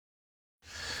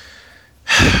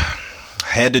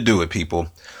had to do it, people.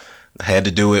 I had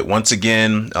to do it once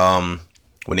again.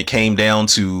 When it came down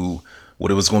to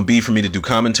what it was going to be for me to do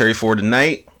commentary for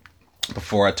tonight,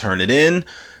 before I turned it in,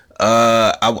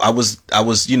 I was,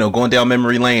 going down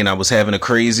memory lane. I was having a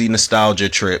crazy nostalgia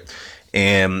trip,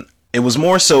 and it was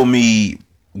more so me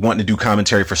wanting to do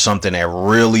commentary for something that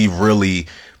really, really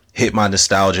hit my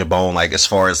nostalgia bone, like as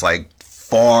far as like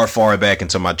far back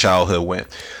into my childhood went.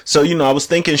 So, I was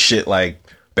thinking shit like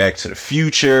Back to the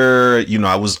Future.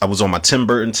 I was on my Tim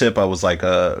Burton tip. I was like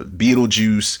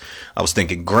Beetlejuice. I was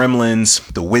thinking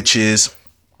Gremlins, The Witches.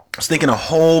 I was thinking a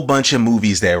whole bunch of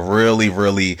movies that really,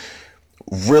 really,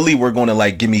 really were going to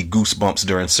like give me goosebumps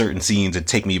during certain scenes and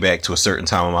take me back to a certain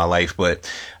time of my life. But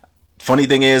funny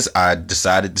thing is, I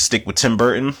decided to stick with Tim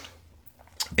Burton.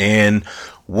 And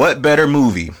what better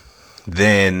movie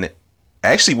than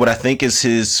actually what I think is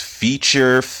his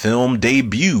feature film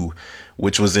debut,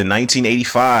 which was in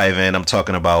 1985, and I'm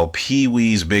talking about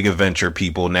Pee-wee's Big Adventure,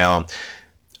 people. Now,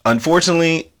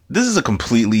 unfortunately, this is a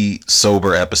completely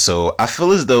sober episode. I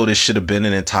feel as though this should have been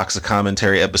an intoxic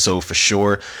commentary episode for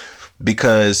sure,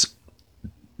 because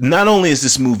not only is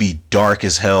this movie dark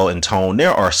as hell in tone,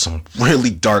 there are some really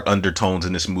dark undertones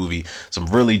in this movie, some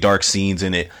really dark scenes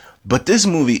in it, but this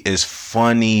movie is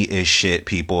funny as shit,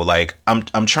 people. Like,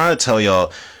 I'm trying to tell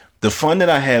y'all, the fun that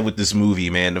I had with this movie,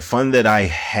 man, the fun that I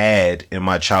had in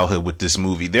my childhood with this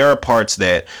movie, there are parts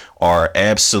that are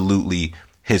absolutely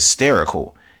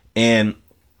hysterical. And,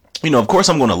 of course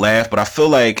I'm going to laugh, but I feel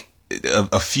like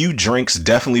a few drinks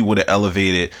definitely would have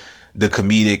elevated the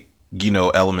comedic,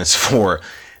 elements for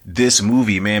this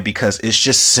movie, man, because it's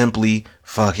just simply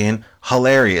fucking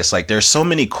hilarious. Like, there's so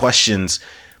many questions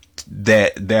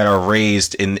that are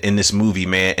raised in this movie,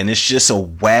 man, and it's just a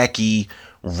wacky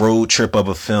road trip of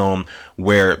a film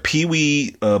where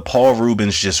Pee-wee Paul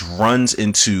Reubens just runs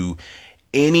into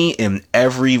any and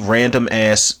every random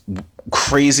ass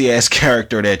crazy ass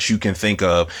character that you can think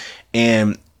of,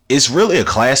 and it's really a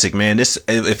classic, man. This,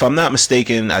 if I'm not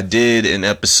mistaken, I did an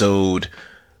episode.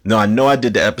 No, I know I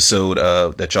did the episode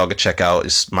that y'all can check out.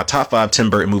 It's my top 5 Tim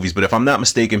Burton movies, but if I'm not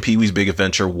mistaken, Pee-wee's Big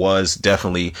Adventure was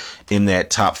definitely in that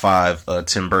top 5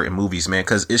 Tim Burton movies, man,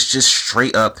 because it's just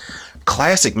straight up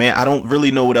classic, man. I don't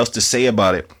really know what else to say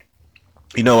about it.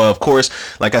 Of course,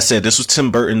 like I said, this was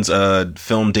Tim Burton's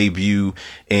film debut,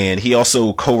 and he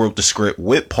also co-wrote the script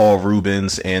with Paul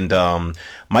Reubens and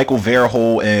Michael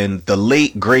Verhol and the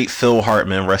late great Phil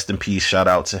Hartman, rest in peace, shout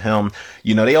out to him.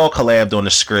 They all collabed on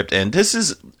the script, and this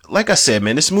is, like I said,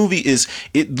 man, this movie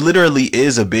it literally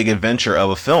is a big adventure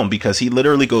of a film, because he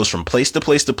literally goes from place to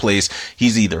place to place.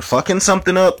 He's either fucking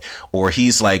something up, or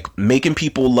he's like making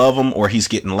people love him, or he's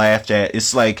getting laughed at.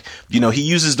 It's like, he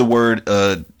uses the word,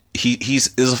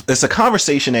 it's a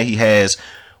conversation that he has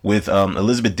with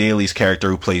Elizabeth Daly's character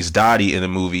who plays Dottie in the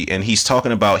movie, and he's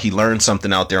talking about he learned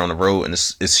something out there on the road, and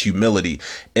it's humility.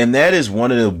 And that is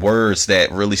one of the words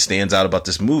that really stands out about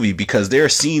this movie, because there are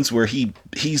scenes where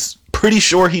he's pretty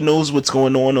sure he knows what's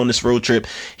going on this road trip.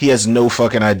 He has no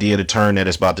fucking idea the turn that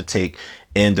it's about to take,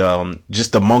 and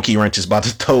just the monkey wrench is about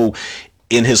to throw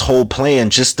in his whole plan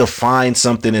just to find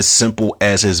something as simple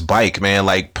as his bike, man.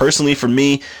 Like, personally for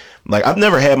me, like, I've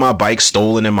never had my bike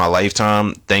stolen in my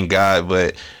lifetime, thank God,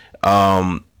 but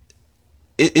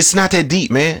it's not that deep,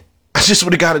 man. I just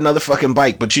would have got another fucking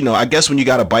bike. But, I guess when you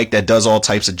got a bike that does all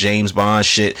types of James Bond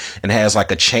shit and has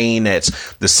like a chain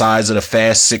that's the size of the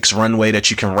Fast 6 runway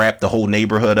that you can wrap the whole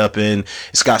neighborhood up in,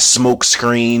 it's got smoke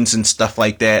screens and stuff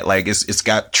like that. Like, it's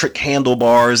got trick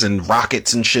handlebars and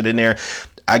rockets and shit in there.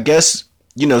 I guess,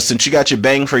 since you got your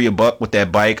bang for your buck with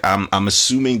that bike, I'm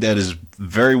assuming that is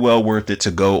very well worth it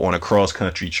to go on a cross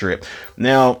country trip.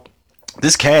 Now,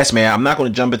 this cast, man, I'm not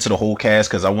going to jump into the whole cast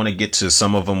because I want to get to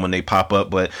some of them when they pop up.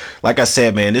 But like I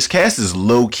said, man, this cast is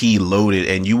low key loaded,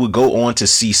 and you would go on to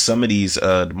see some of these,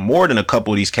 more than a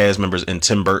couple of these cast members in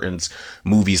Tim Burton's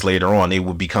movies later on. They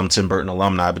would become Tim Burton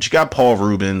alumni. But you got Paul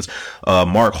Reubens,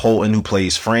 Mark Holton, who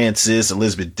plays Francis,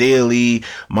 Elizabeth Daly,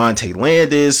 Monte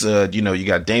Landis, you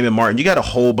got Damon Martin. You got a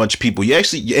whole bunch of people.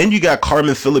 You got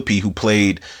Carmen Phillippe, who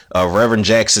played Reverend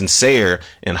Jackson Sayre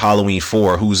in Halloween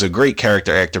 4, who's a great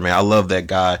character actor, man. I love that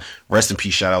guy. Rest in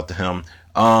peace, shout out to him.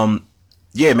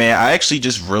 Yeah, man, I actually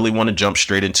just really want to jump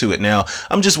straight into it. Now,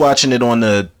 I'm just watching it on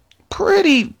the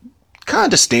pretty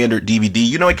kind of standard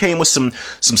DVD. It came with some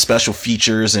special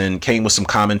features and came with some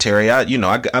commentary.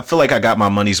 I feel like I got my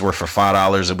money's worth for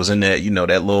 $5. It was in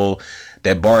that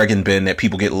that bargain bin that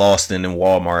people get lost in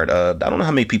Walmart. I don't know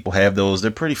how many people have those.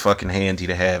 They're pretty fucking handy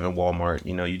to have in Walmart.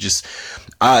 You just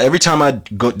every time I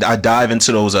dive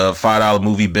into those $5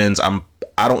 movie bins,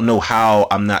 I don't know how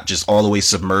I'm not just all the way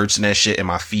submerged in that shit and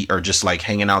my feet are just like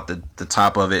hanging out the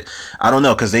top of it. I don't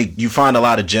know, because you find a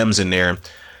lot of gems in there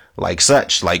like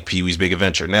Pee-wee's Big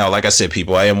Adventure. Now, like I said,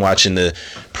 people, I am watching the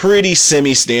pretty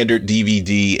semi-standard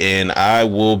DVD, and I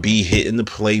will be hitting the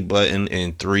play button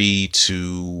in 3,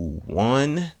 2,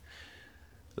 1.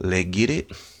 Let's get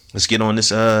it. Let's get on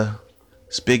this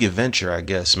Big Adventure, I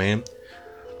guess, man.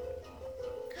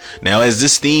 Now, as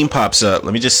this theme pops up,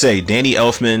 let me just say, Danny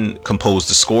Elfman composed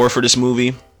the score for this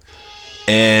movie,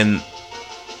 and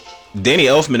Danny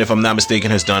Elfman, if I'm not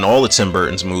mistaken, has done all of Tim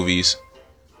Burton's movies,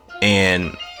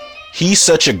 and he's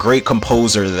such a great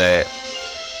composer that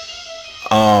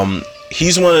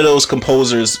he's one of those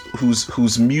composers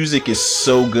whose music is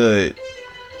so good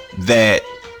that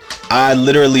I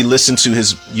literally listen to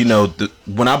his,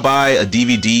 when I buy a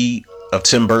DVD of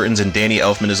Tim Burton's and Danny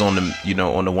Elfman is on the,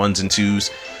 on the ones and twos,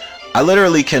 I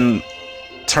literally can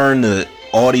turn the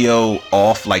audio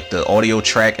off, like the audio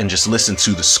track, and just listen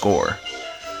to the score.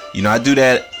 I do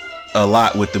that a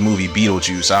lot with the movie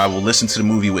Beetlejuice. I will listen to the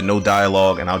movie with no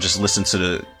dialogue, and I'll just listen to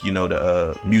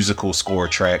the musical score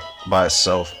track by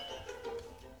itself.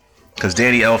 Because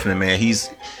Danny Elfman, man, he's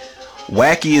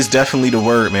wacky is definitely the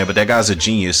word, man, but that guy's a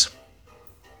genius.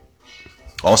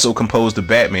 Also composed the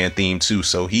Batman theme too,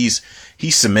 so he's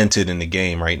cemented in the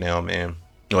game right now, man.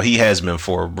 Well, he has been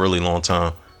for a really long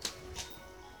time.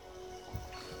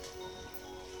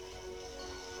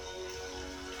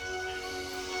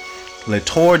 Le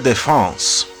Tour de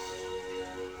France.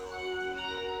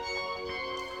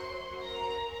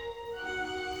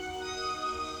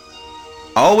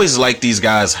 I always liked these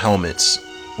guys' helmets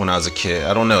when I was a kid.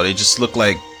 I don't know, they just look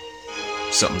like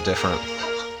something different.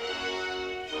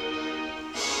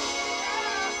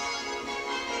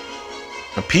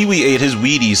 Now, Pee-wee ate his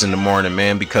Wheaties in the morning,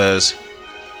 man, because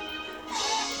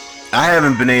I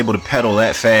haven't been able to pedal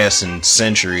that fast in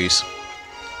centuries.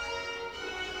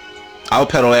 I'll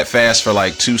pedal that fast for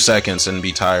like 2 seconds and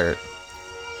be tired.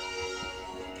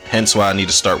 Hence why I need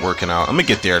to start working out. I'm gonna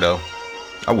get there though.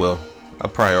 I will.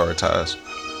 I'll prioritize.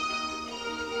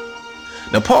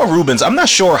 Now, Paul Reubens, I'm not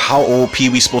sure how old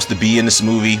Pee-wee's supposed to be in this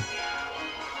movie,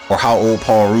 or how old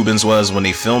Paul Reubens was when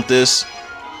they filmed this.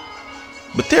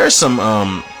 But there's some,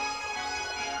 I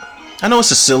know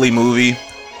it's a silly movie,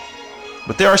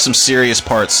 but there are some serious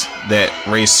parts that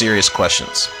raise serious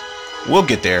questions. We'll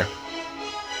get there.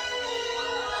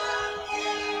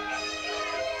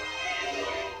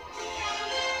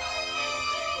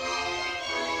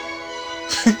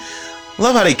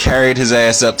 Love how they carried his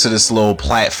ass up to this little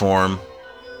platform.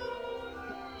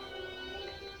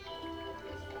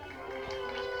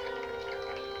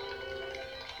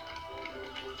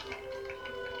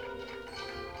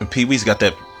 And Pee-wee's got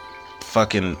that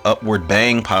fucking upward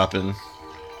bang popping.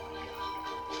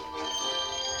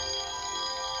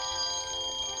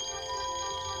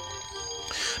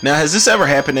 Now, has this ever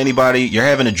happened to anybody? You're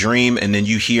having a dream and then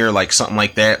you hear like something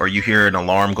like that, or you hear an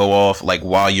alarm go off like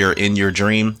while you're in your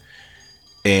dream,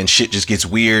 and shit just gets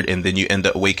weird and then you end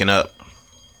up waking up?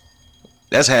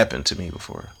 That's happened to me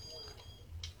before.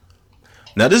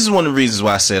 Now, this is one of the reasons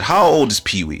why I said, how old is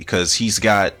Pee-wee? Because he's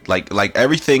got like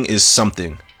everything is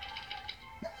something.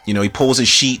 He pulls his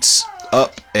sheets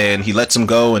up and he lets them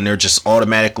go and they're just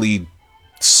automatically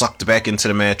sucked back into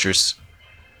the mattress.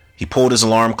 He pulled his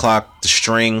alarm clock, the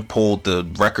string, pulled the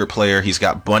record player. He's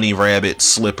got bunny rabbit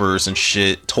slippers and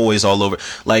shit, toys all over.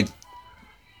 Like,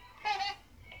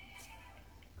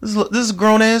 this is a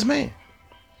grown ass man.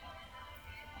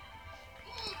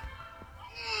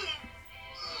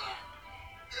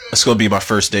 It's gonna be my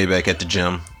first day back at the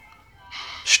gym,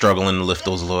 struggling to lift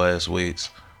those little ass weights.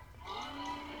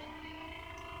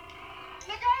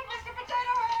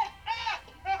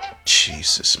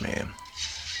 Jesus, man.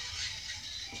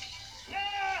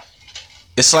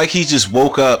 It's like he just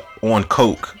woke up on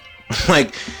coke.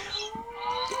 Like,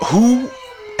 who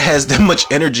has that much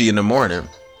energy in the morning?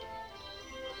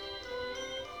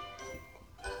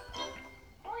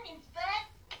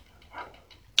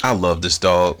 I love this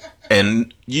dog.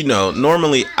 And,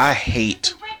 normally I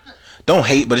don't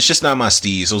hate, but it's just not my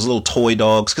steez. Those little toy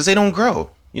dogs, because they don't grow.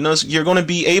 You're going to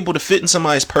be able to fit in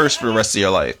somebody's purse for the rest of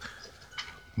your life.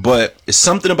 But it's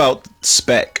something about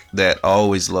Speck that I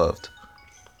always loved.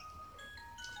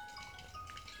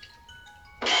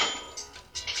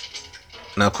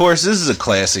 Now, of course, this is a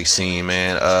classic scene,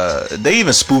 man. They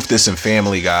even spoofed this in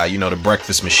Family Guy, the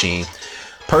breakfast machine.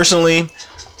 Personally,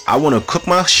 I want to cook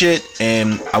my shit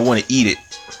and I want to eat it.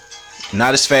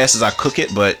 Not as fast as I cook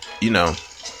it, but,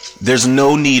 there's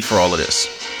no need for all of this.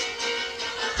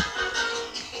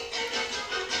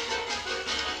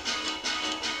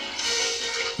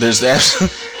 There's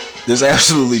There's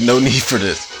absolutely no need for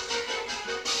this.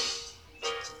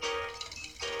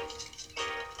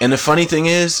 And the funny thing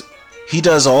is, he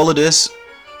does all of this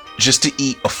just to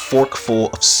eat a forkful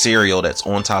of cereal that's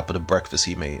on top of the breakfast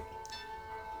he made.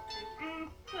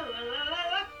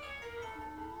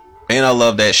 And I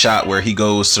love that shot where he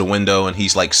goes to the window and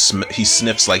he's like, he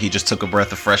sniffs like he just took a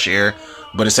breath of fresh air,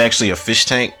 but it's actually a fish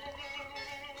tank.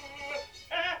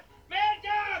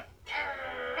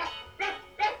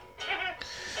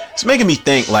 It's making me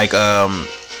think, like,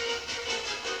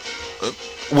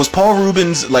 was Paul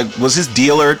Rubens, like, was his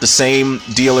dealer the same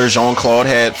dealer Jean-Claude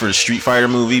had for the Street Fighter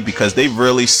movie? Because they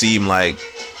really seem like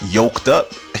yoked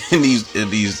up in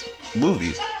these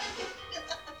movies.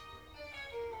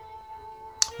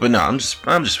 But no, I'm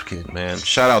just kidding, man.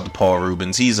 Shout out to Paul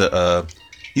Rubens. He's a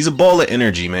ball of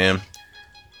energy, man.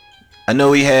 I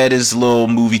know he had his little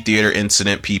movie theater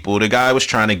incident. People, the guy was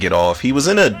trying to get off. He was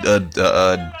in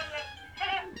a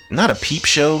not a peep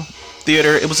show theater.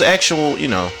 It was actual, you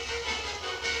know,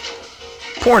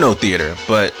 porno theater.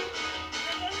 But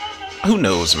who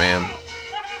knows, man.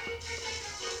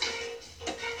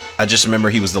 I just remember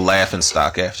he was the laughing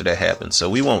stock after that happened. So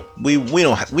we don't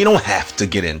have to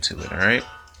get into it. All right.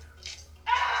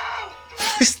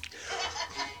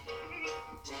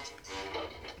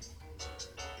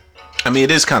 I mean,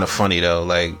 it is kind of funny though.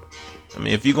 Like, I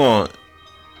mean, if you're gonna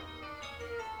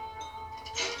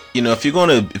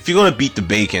beat the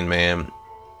bacon, man,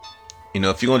 you know,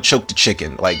 if you're gonna choke the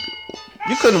chicken, like,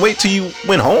 you couldn't wait till you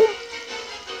went home.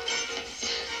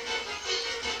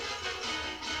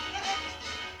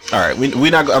 All right,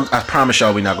 we not. I promise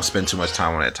y'all, we're not gonna spend too much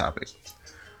time on that topic.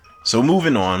 So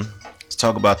moving on, let's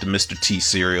talk about the Mr. T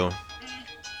cereal.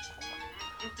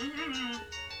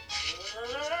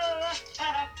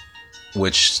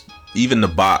 Which even the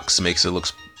box makes it look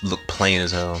plain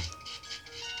as hell.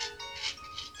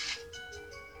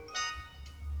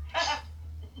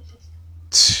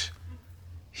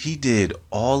 He did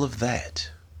all of that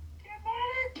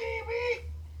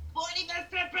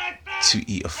to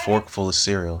eat a forkful of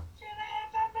cereal.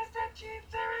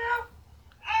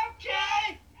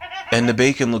 And the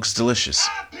bacon looks delicious.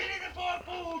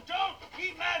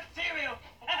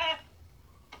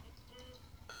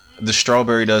 The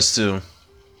strawberry does too.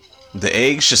 The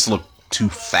eggs just look too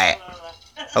fat.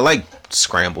 I like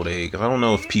scrambled egg. I don't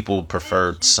know if people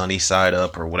prefer sunny side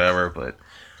up or whatever, but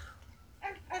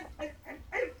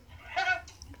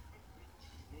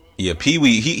yeah,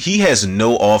 Pee-wee, he has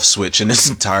no off switch in this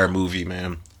entire movie,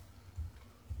 man.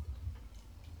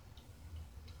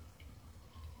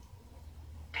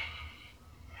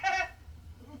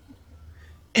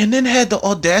 And then had the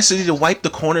audacity to wipe the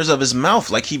corners of his mouth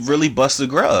like he really busted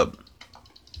grub.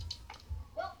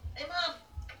 Well, hey Mom,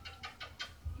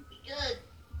 you be good.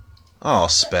 Oh,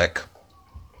 Speck.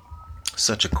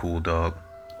 Such a cool dog.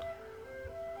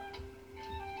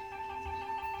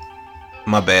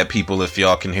 My bad, people, if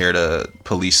y'all can hear the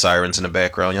police sirens in the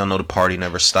background. Y'all know the party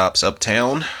never stops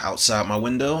uptown, outside my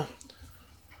window.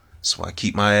 So I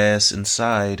keep my ass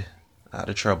inside, out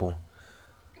of trouble.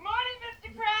 Good morning,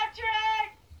 Mr.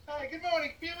 Crabtree. Hi, good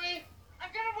morning, Pee-wee.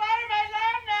 I'm gonna water my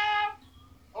lawn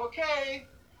now. Okay.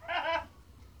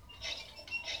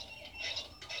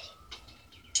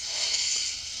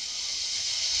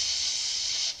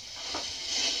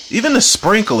 Even the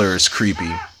sprinkler is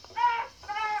creepy.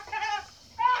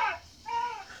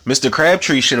 Mr.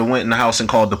 Crabtree should have went in the house and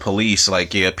called the police.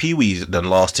 Like, yeah, Pee-wee done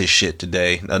lost his shit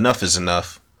today. Enough is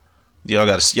enough. Y'all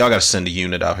gotta send a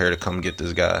unit out here to come get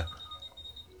this guy.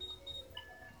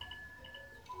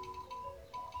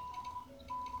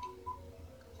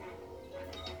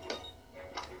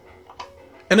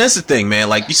 And that's the thing, man.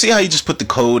 Like, you see how you just put the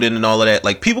code in and all of that?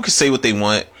 Like, people can say what they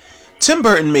want. Tim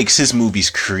Burton makes his movies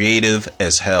creative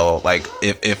as hell. Like,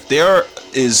 if there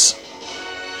is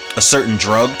a certain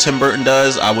drug Tim Burton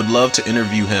does, I would love to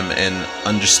interview him and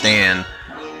understand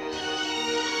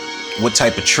what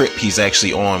type of trip he's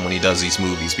actually on when he does these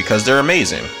movies, because they're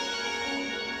amazing.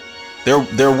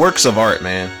 They're works of art,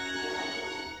 man.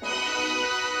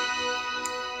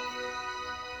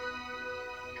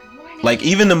 Like,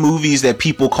 even the movies that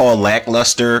people call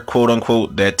lackluster, quote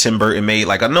unquote, that Tim Burton made.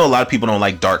 Like, I know a lot of people don't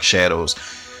like Dark Shadows.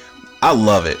 I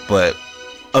love it, but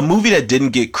a movie that didn't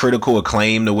get critical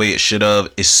acclaim the way it should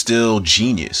have is still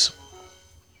genius.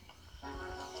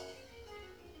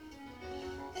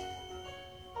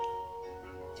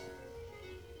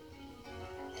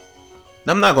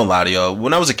 I'm not gonna lie to y'all.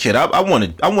 When I was a kid, I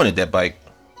wanted that bike.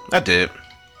 I did.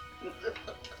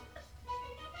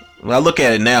 When I look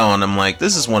at it now and I'm like,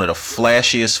 this is one of the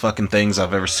flashiest fucking things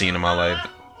I've ever seen in my life.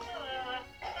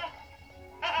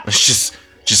 It's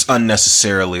just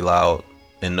unnecessarily loud.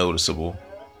 and noticeable.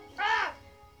 Ah!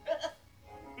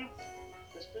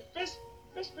 Piss, piss, piss,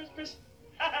 piss, piss, piss.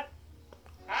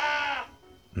 Ah!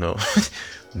 No,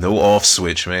 no off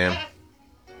switch, man.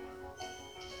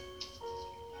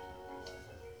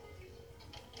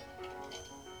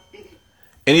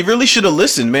 And he really should have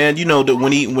listened, man. You know that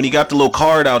when he got the little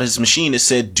card out his machine, it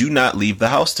said, "Do not leave the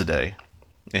house today,"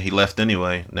 and he left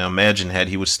anyway. Now imagine had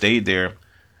he would stayed there.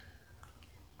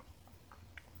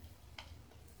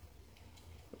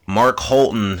 Mark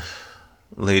Holton,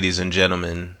 ladies and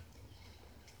gentlemen,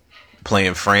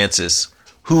 playing Francis,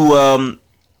 who I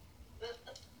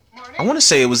want to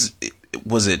say was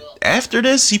it after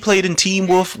this he played in Teen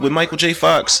Wolf with Michael J.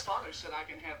 Fox.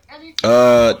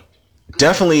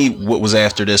 Definitely what was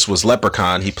after this was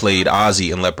Leprechaun. He played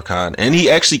Ozzy in Leprechaun, and he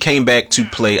actually came back to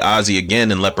play Ozzy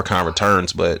again in Leprechaun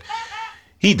Returns, but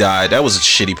he died. That was a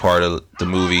shitty part of the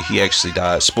movie. He actually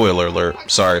died. Spoiler alert.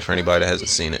 Sorry for anybody that hasn't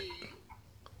seen it.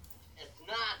 It's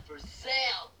not for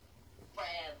sale,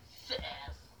 Francis.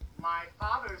 My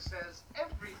father says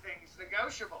everything's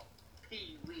negotiable.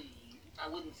 Pee-wee. I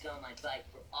wouldn't sell my bike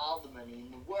for all the money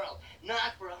in the world.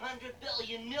 Not for $100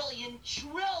 billion, million,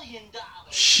 trillion dollars.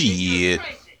 Shit.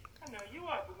 Crazy. I know you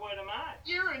are, but what am I?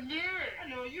 You're a nerd. I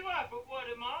know you are, but what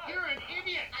am I? You're an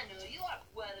idiot. I know you are,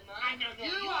 but what am I? I know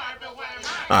you are, but what am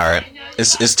I? All right,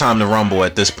 it's time to rumble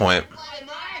at this point. What am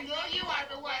I? I know you are,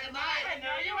 but what am I? I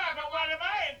know you are, but what am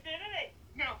I? Infinity.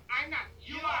 No, I'm not.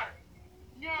 You are.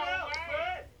 No No, way.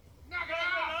 good. Knock Cut it it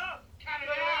off. out. Cut it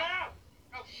Cut it out. out.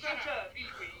 Oh, shut up,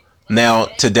 Pee-wee. Now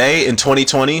today in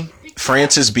 2020,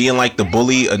 Francis being like the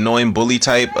bully, annoying bully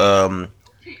type,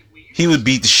 Pee-wee. he would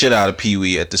beat the shit out of Pee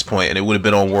Wee at this point, and it would have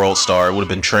been on World Star. It would have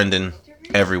been trending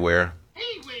everywhere.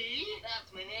 Pee-wee.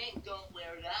 That's my name. Don't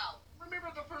wear it out.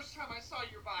 Remember the first time I saw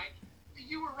your bike?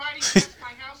 You were riding past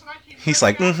my house and I came He's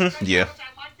like, running out "Mhm, and yeah."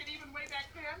 I liked it even way back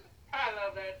then. I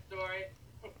love that story.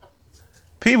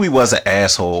 Pee Wee was an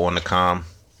asshole on the comm.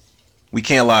 We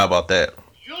can't lie about that.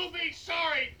 You'll be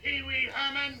sorry, Pee-wee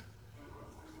Herman.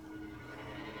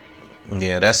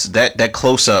 Yeah, that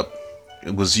close up.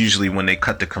 It was usually when they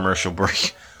cut the commercial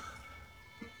break.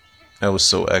 That was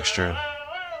so extra.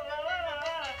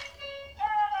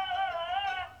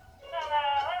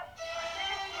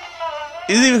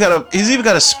 He's even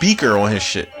got a speaker on his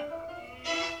shit.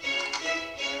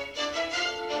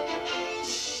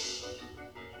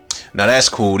 Now that's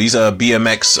cool. These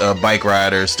BMX bike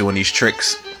riders doing these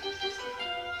tricks.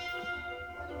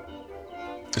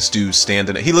 This dude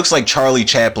standing. He looks like Charlie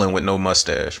Chaplin with no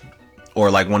mustache, or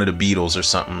like one of the Beatles or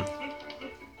something.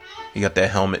 He got that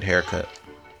helmet haircut.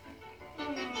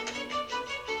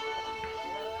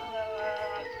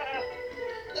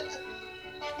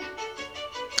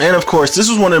 And of course, this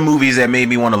was one of the movies that made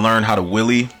me want to learn how to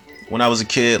wheelie when I was a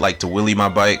kid, like to wheelie my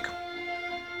bike.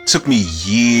 Took me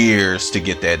years to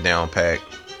get that down pat.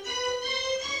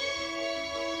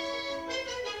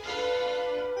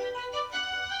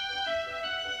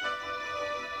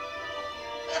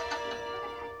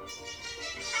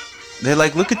 They're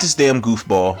like, look at this damn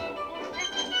goofball.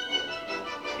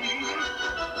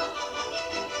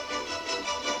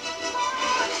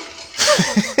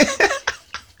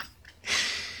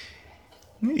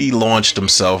 He launched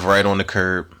himself right on the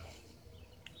curb.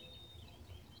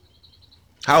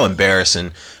 How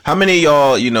embarrassing. How many of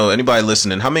y'all, you know, anybody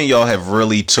listening, how many of y'all have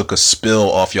really took a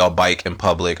spill off y'all bike in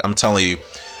public? I'm telling you,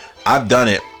 I've done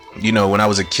it. You know, when I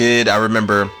was a kid, I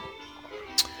remember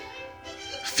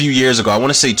a few years ago, I want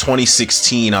to say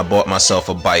 2016, I bought myself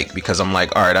a bike because I'm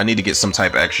like, all right, I need to get some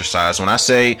type of exercise. When I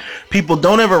say people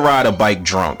don't ever ride a bike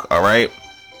drunk, all right?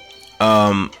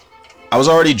 I was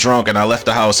already drunk and I left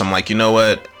the house. I'm like, you know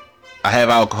what? I have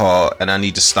alcohol and I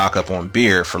need to stock up on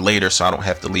beer for later so I don't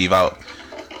have to leave out.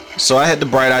 So I had the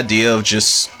bright idea of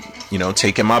just, you know,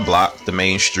 taking my block, the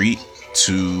main street,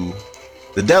 to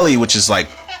the deli, which is like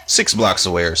 6 blocks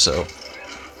away or so.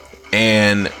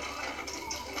 And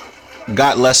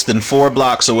got less than 4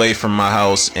 blocks away from my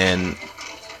house and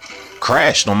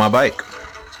crashed on my bike.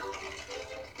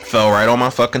 Fell right on my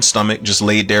fucking stomach, just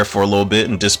laid there for a little bit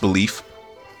in disbelief.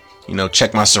 You know,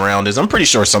 check my surroundings. I'm pretty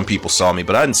sure some people saw me,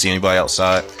 but I didn't see anybody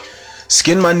outside.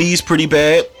 Skinned my knees pretty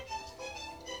bad.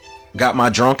 Got my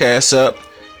drunk ass up,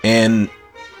 and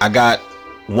I got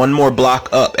one more block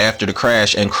up after the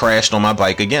crash and crashed on my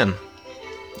bike again.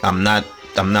 I'm not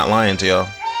lying to y'all.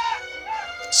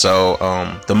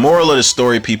 So, the moral of the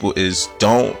story, people, is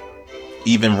don't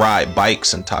even ride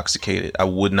bikes intoxicated. I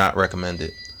would not recommend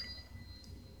it.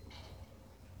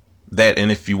 That,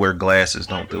 and if you wear glasses,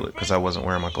 don't do it, because I wasn't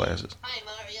wearing my glasses. Hi,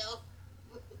 Mario.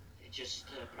 Just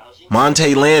browsing.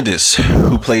 Monte Landis,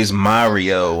 who plays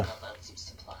Mario. About some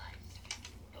supplies.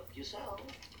 Help yourself.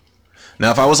 Now,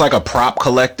 if I was like a prop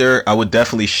collector, I would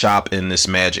definitely shop in this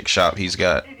magic shop he's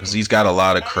got, because he's got a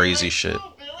lot of crazy shit.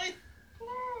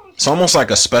 It's almost like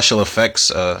a special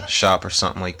effects shop or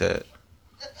something like that.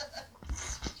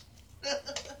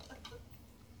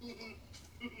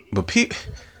 But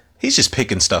he's just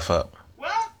picking stuff up.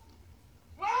 What?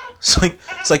 What?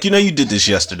 It's like, you know, you did this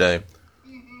yesterday.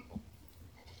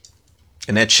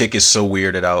 And that chick is so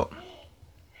weirded out.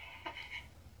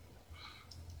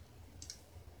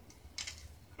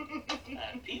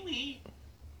 Pee-wee,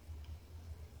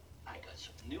 I got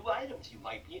some new items you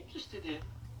might be interested in.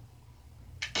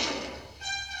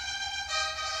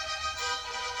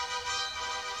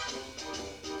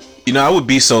 You know, I would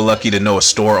be so lucky to know a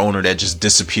store owner that just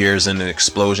disappears in an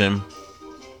explosion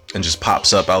and just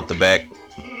pops up out the back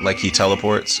like he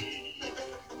teleports.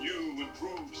 You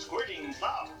improved squirting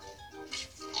power.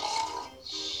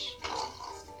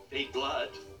 Fake blood,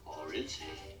 or is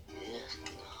it? Yes,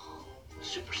 no.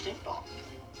 Super stink bomb.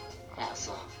 That's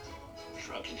a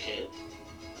shrunken head.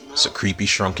 No. It's a creepy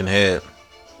shrunken head.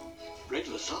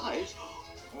 Regular size.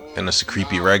 And it's a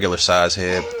creepy regular size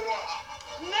head.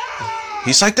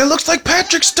 He's like, that looks like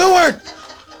Patrick Stewart!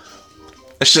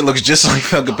 That shit looks just like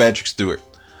fucking Patrick Stewart.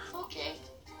 Okay.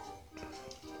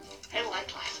 Headlight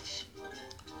glasses.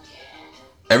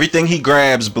 Everything he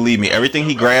grabs, believe me, everything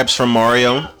he grabs from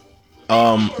Mario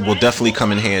will definitely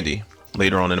come in handy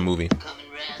later on in the movie. Coming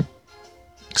red.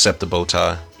 Except the bow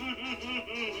tie.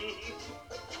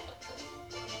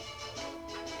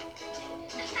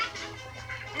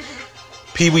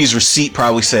 Pee-wee's receipt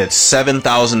probably said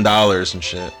 $7,000 and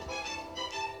shit.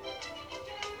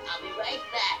 I'll be right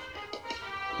back.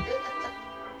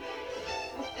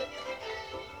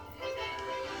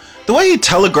 The way he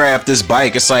telegraphed this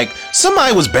bike, it's like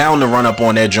somebody was bound to run up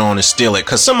on that John and steal it.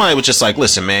 Cause somebody was just like,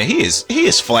 listen, man, he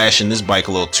is flashing this bike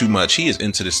a little too much. He is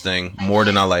into this thing more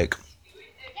than I like.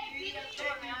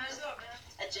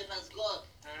 That shit smells good.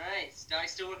 Alright, is Dottie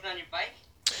still working on your bike?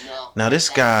 No. Now this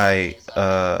guy,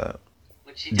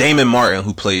 What's she doing? Damon Martin,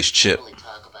 who plays Chip. Really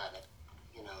talk about it.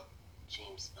 You know,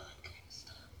 James Bond kind of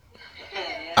stuff.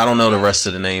 I don't know the rest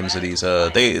of the names of these.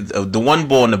 The one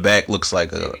boy in the back looks like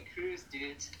Cruise,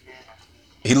 dudes. Yeah.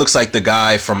 he looks like the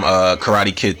guy from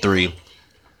Karate Kid 3.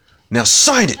 Now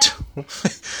sign it.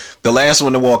 The last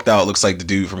one that walked out looks like the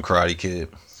dude from Karate Kid.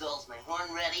 So's my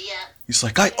horn ready yet? He's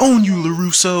like, I own you,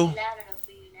 LaRusso.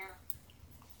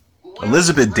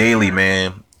 Elizabeth Daily,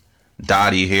 man.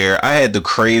 Dottie here. I had the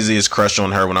craziest crush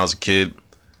on her when I was a kid.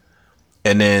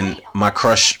 And then my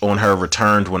crush on her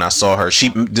returned when I saw her.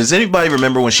 Does anybody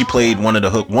remember when she played one of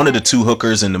the two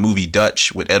hookers in the movie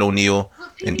Dutch with Ed O'Neill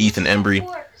and Ethan Embry?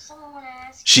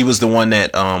 She was the one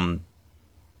that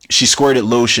she squirted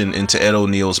lotion into Ed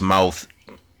O'Neill's mouth.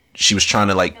 She was trying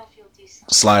to like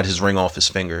slide his ring off his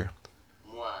finger.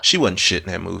 What? She wasn't shit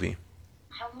in that movie.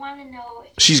 I want to know.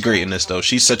 She's great in this though.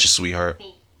 She's such a sweetheart.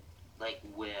 Like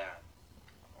where?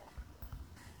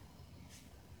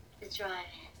 The drive.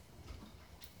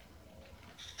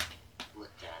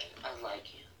 Look at it. I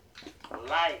like you.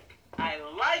 I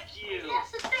like you.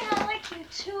 That's the thing. I like you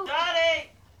too. Dottie!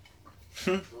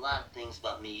 A lot of things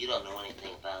about me you don't know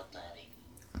anything about, Daddy.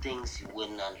 Things you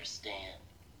wouldn't understand.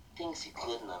 Things you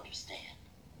couldn't understand.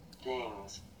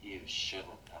 Things you shouldn't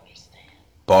understand.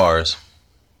 Bars.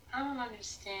 I don't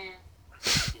understand.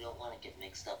 You don't want to get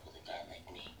mixed up with a guy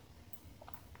like me.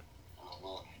 I'm a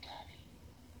loner, Daddy.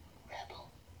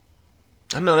 Rebel.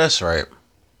 I know that's right.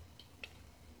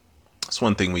 That's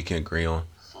one thing we can agree on.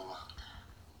 So long.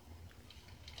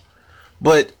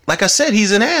 But like I said,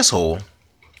 he's an asshole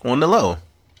on the low.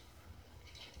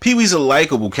 Pee-wee's a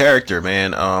likable character,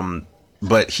 man.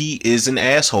 But he is an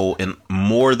asshole in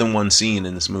more than one scene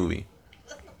in this movie.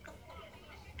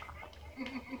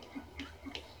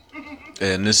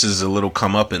 And this is a little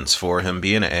comeuppance for him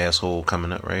being an asshole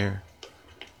coming up right here.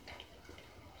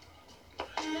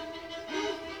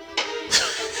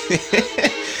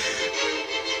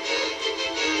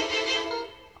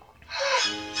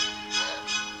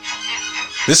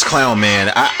 This clown,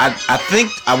 man, I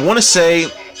think, I want to say,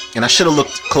 and I should have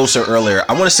looked closer earlier,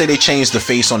 I want to say they changed the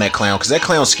face on that clown, because that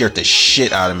clown scared the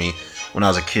shit out of me when I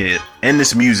was a kid. And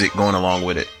this music going along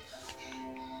with it.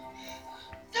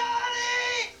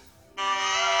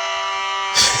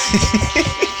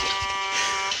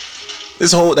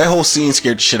 That whole scene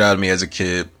scared the shit out of me as a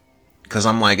kid. Because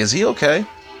I'm like, is he okay? Are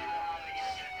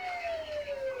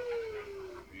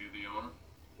you the owner?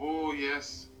 Oh,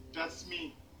 yes. That's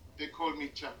me. They call me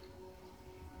Chuck.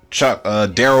 Chuck,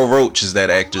 Daryl Roach is that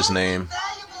actor's name.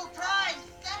 Valuable prize.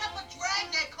 Set up a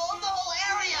dragnet. Cold the whole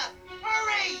area.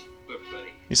 Hurry. Look,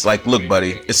 buddy. He's like, look,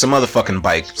 buddy, it's a motherfucking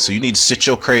bike, so you need to sit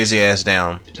your crazy ass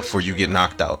down before you get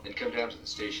knocked out. And come down to the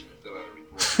station and fill out a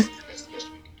report. That's the best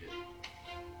we can do.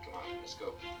 Come on, let's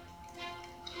go.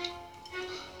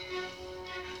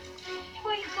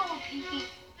 Where you going, Pee-Wee?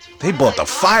 They brought the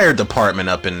fire department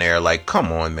up in there. Like,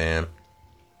 come on, man.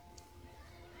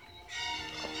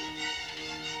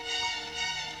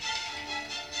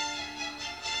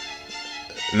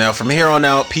 Now, from here on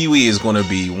out, Pee-wee is going to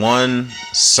be one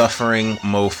suffering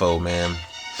mofo, man.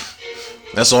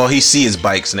 That's all he sees is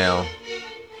bikes now.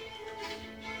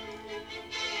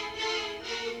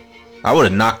 I would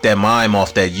have knocked that mime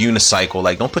off that unicycle.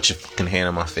 Like, don't put your fucking hand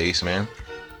in my face, man.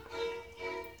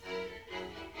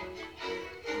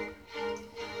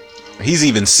 He's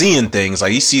even seeing things.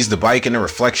 Like, he sees the bike in the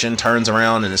reflection, turns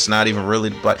around, and it's not even really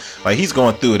the bike. Like, he's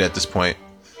going through it at this point.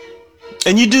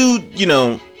 And you do, you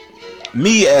know,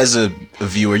 me as a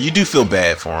viewer, you do feel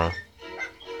bad for him.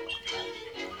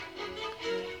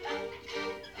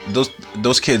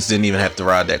 Those kids didn't even have to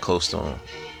ride that close to him.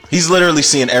 He's literally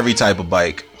seeing every type of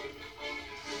bike.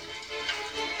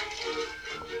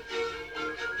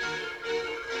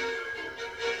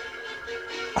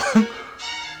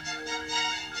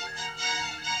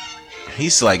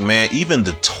 He's like, man, even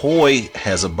the toy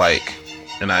has a bike,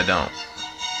 and I don't.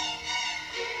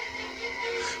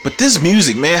 But this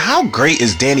music, man, how great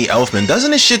is Danny Elfman?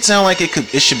 Doesn't this shit sound like it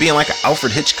should be in like an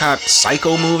Alfred Hitchcock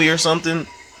Psycho movie or something?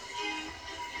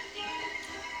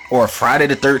 Or Friday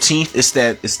the 13th?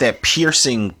 It's that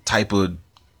piercing type of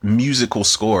musical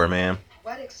score, man.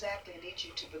 What exactly leads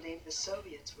you to believe the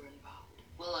Soviets were involved?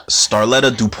 Well,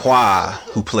 Starletta Dupois,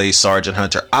 who plays Sergeant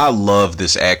Hunter. I love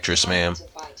this actress, man. Hundreds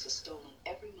of bikes are stolen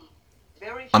every month.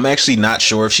 Very I'm actually not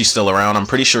sure if she's still around. I'm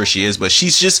pretty sure she is, but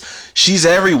she's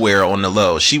everywhere on the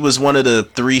low. She was one of the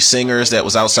 3 singers that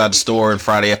was outside the store on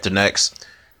Friday After Next,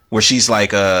 where she's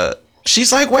like,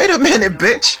 wait a minute,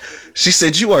 bitch. She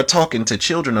said, you are talking to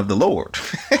children of the Lord.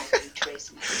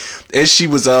 And she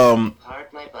was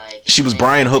park my bike. she was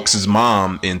Brian Hooks'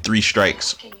 mom in 3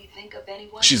 Strikes. Can you think of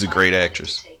anyone She's a who great might want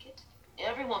actress. to take it?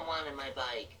 Everyone wanted my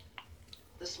bike.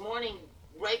 This morning,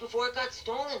 right before it got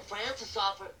stolen, Francis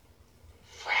offered.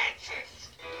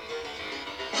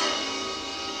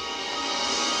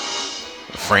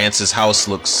 Francis' house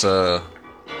looks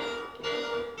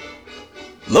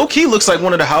low-key looks like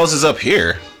one of the houses up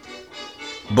here,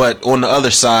 but on the other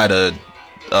side of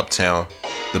uptown,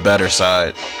 the better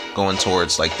side, going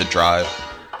towards like the drive. I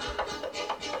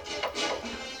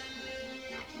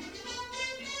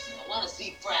want to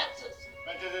see Francis.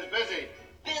 Francis is busy.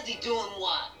 Busy doing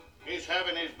what? He's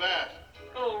having his bath.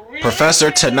 Oh, really? Professor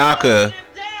Tanaka,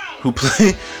 who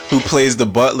plays the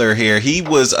butler here, he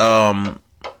was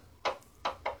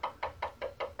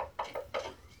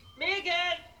Me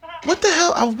again. what the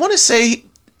hell? I want to say,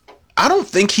 I don't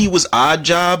think he was Odd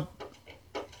Job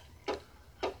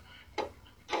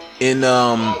in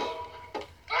the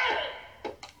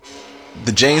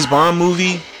James Bond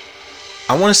movie.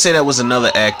 I want to say that was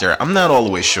another actor. I'm not all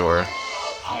the way sure.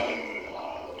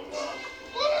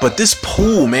 But this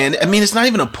pool, man, I mean, it's not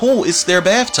even a pool, it's their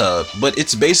bathtub, but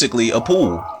it's basically a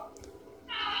pool.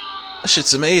 That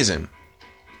shit's amazing.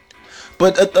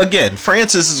 But again,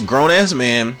 Francis is a grown-ass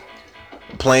man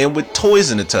playing with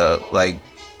toys in the tub. Like,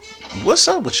 what's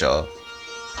up with y'all?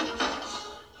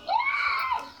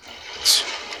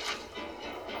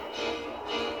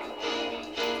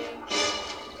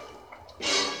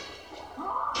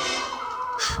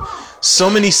 So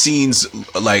many scenes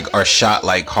like are shot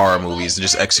like horror movies,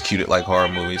 just executed like horror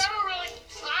movies.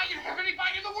 I can have any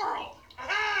bike in the world.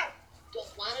 Aha!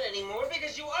 Don't want it anymore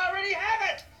because Because you already have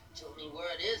it. tell me where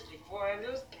it is before I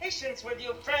lose patience with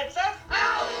you, Francis. Go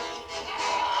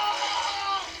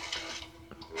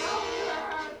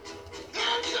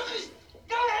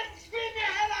ahead and scream your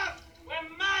head off. We're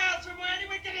miles from where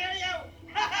anyone can hear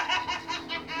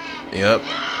you. Yep.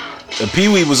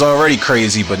 Pee-wee was already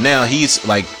crazy, but now he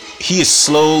is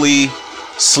slowly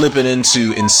slipping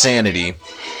into insanity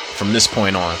from this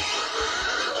point on.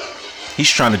 He's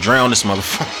trying to drown this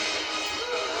motherfucker.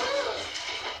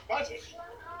 Francis,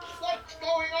 what's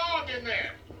going on in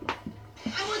there? I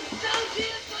was down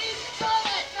here so you saw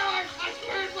it. I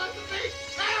swear it wasn't me.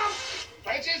 Help!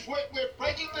 Francis, we're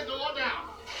breaking the door down.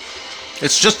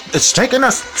 It's taking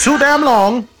us too damn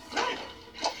long.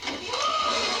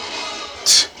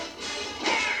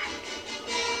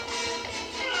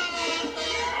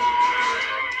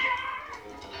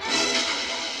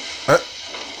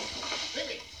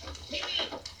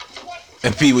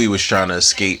 And Pee-wee was trying to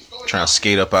skate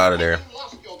up out of there.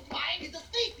 Lost your mind? He's a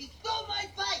thief. He stole my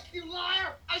bike, you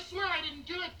liar. I swear I didn't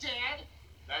do it, Dad.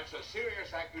 That's a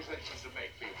serious accusation to make,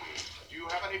 Pee-wee. Do you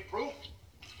have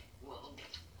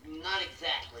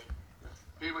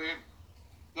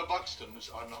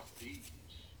business are not these.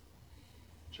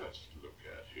 Just look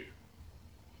at him.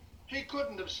 He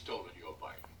couldn't have stolen your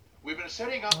bike. We've been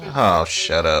setting up his Oh,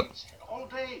 shut up. all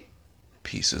day.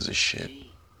 Pieces of shit.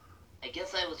 Gee, I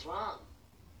guess I was wrong.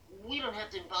 We don't have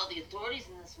to involve the authorities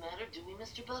in this matter, do we,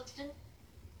 Mr. Buxton?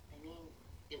 I mean,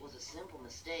 it was a simple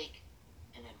mistake,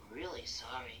 and I'm really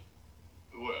sorry.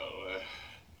 Well,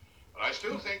 I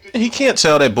still think that He can't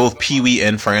tell that both Pee-wee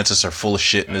and Francis are full of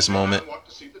shit in this moment. I want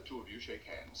to see the two of you shake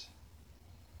hands.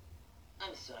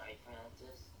 I'm sorry,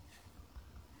 Francis.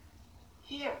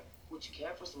 Here, would you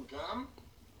care for some gum?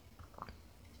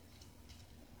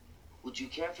 Would you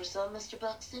care for some, Mr.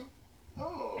 Buxton?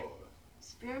 Oh,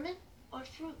 Spearmint or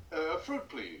fruit? fruit,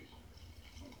 please.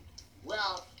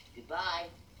 Well, goodbye.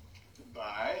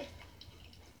 Goodbye.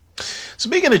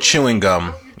 Speaking of chewing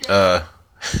gum,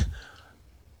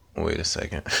 wait a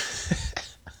second.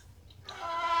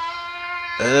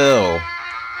 Ew.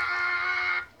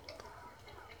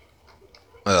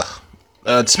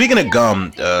 Ugh. Speaking of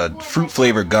gum, fruit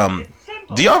flavored gum,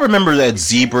 do y'all remember that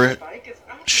zebra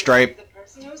stripe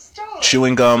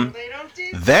chewing gum?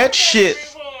 That shit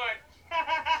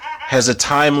has a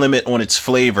time limit on its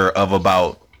flavor of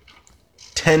about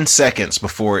 10 seconds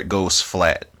before it goes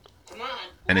flat. Come on.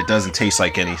 And it doesn't taste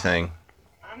like anything.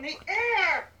 On the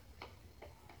air!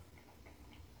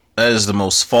 That is the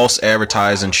most false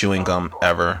advertising chewing gum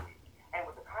ever. And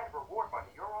with the kind of reward money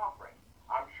you're offering,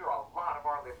 I'm sure a lot of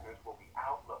our listeners will be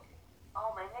out looking.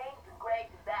 Oh, my name's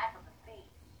engraved in the back of the seat.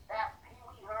 That's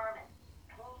Pee-wee Herman.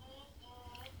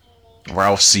 P-E-E.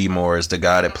 Ralph Seymour is the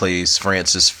guy that plays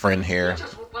Francis' friend here.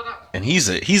 And he's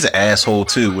an asshole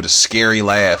too, with a scary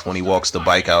laugh when he walks the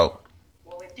bike out.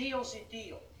 Well, a deal's a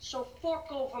deal. So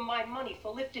fork over my money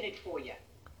for lifting it for you,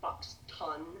 Buxton.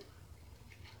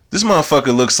 This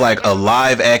motherfucker looks like a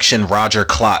live action Roger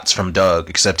Klotz from Doug,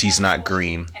 except he's not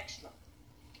green. Excellent.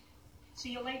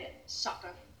 See you later,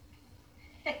 sucker.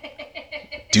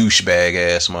 Douchebag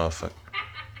ass motherfucker.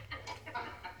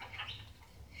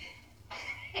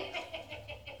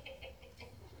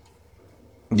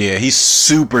 Yeah, he's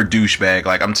super douchebag.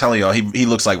 Like, I'm telling y'all, he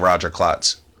looks like Roger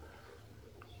Klotz.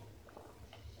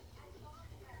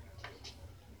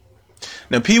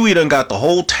 Now, Pee-wee done got the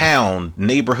whole town,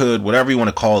 neighborhood, whatever you want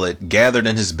to call it, gathered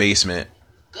in his basement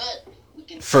Good. We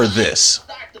can for start- this.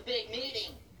 Start the big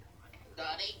meeting.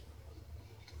 Dottie.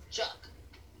 Chuck.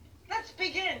 Let's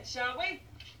begin, shall we?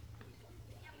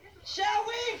 Shall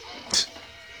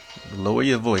we? Lower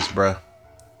your voice, bruh.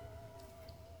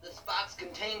 This box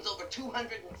contains over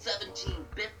 217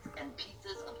 bits and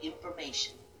pieces of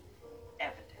information.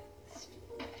 Evidence.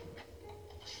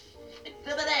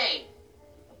 Exhibit A.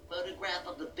 A photograph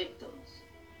of the victims.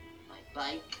 My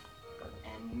bike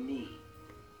and me.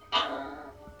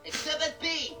 Exhibit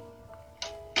B.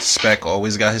 Speck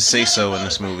always got his say-so in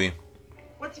this movie.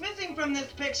 What's missing from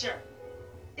this picture?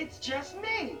 It's just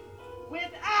me.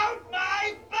 Without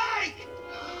my bike!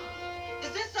 Is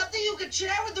this something you could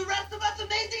share with the rest of us,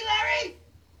 Amazing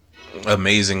Larry?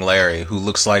 Amazing Larry, who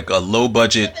looks like a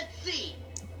low-budget Exhibit C.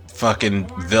 fucking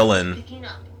villain. Picking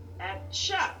up At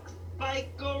Chuck's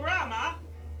Bike-O-Rama.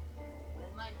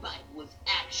 when my bike was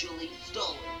actually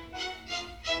stolen.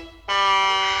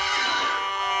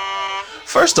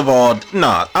 First of all,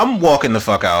 nah, I'm walking the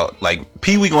fuck out. Like,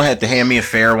 Pee-wee gonna have to hand me a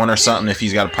fair one or something if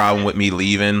he's got a problem with me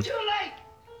leaving. Too late!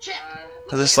 Check.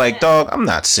 Cause it's like, dog, I'm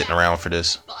not sitting around for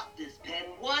this. Bought this pen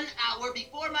 1 hour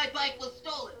before my bike was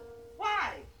stolen.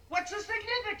 Why? What's the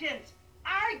significance?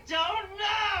 I don't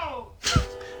know!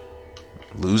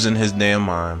 Losing his damn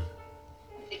mind.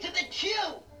 Exhibit Q.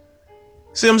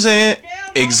 See what I'm saying?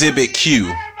 Exhibit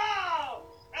Q.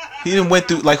 He done went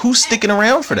through, like, who's sticking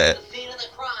around for that? The scene of the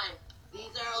crime. These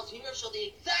arrows here show the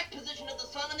exact position of the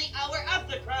sun and the hour Of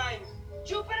the crime.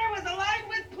 Jupiter was aligned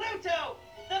with Pluto.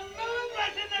 The moon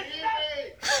was in the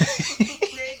sun.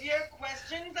 Save your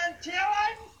questions until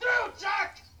I'm through,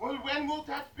 Chuck! Well, when will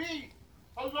that be?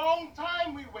 A long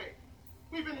time we wait.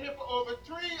 We've been here for over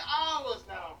 3 hours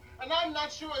now, and I'm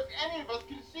not sure if any of us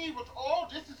can see what all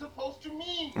this is supposed to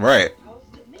mean. Right.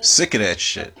 Supposed to mean. Sick of that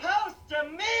shit. Supposed to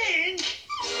mean.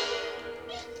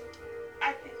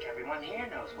 I think everyone here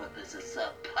knows what This is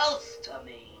supposed to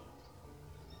mean.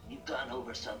 You've gone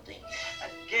over something.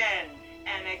 again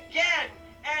and again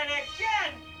and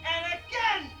again and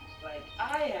again, like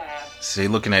I have. So they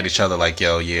looking at each other like,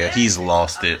 yo, yeah, he's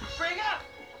lost it. Bring up.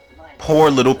 Like,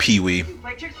 Poor little Pee-wee.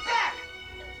 Like your sack.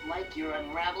 it's like you're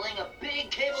unraveling a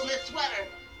big cable knit sweater.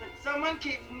 But someone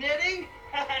keeps knitting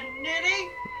and knitting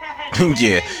and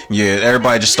Yeah, yeah,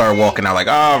 everybody just started walking out like,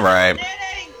 alright.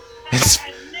 knitting. It's,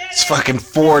 and it's knitting fucking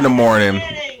 4 in the morning.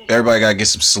 and knitting. Everybody gotta get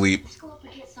some sleep. Let's go up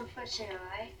and get some fresh air,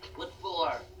 alright? What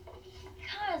for?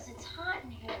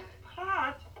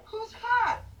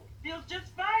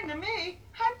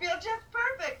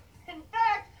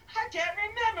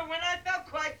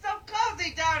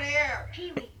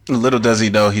 Little does he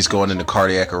know he's going into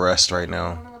cardiac arrest right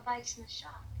now. One of the bikes in the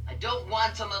shop. I don't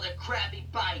want some other crappy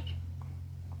bike.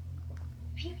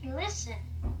 Pee-wee, listen.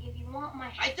 If you want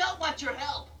my I don't want your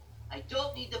help. I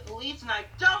don't need the police, and I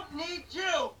don't need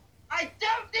you. I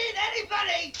don't need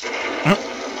anybody.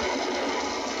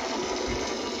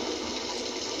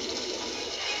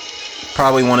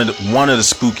 Probably one of the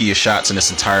spookiest shots in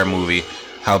this entire movie.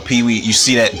 How Pee-wee, you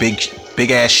see that big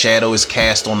ass shadow is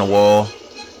cast on the wall,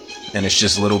 and it's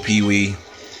just little Pee-wee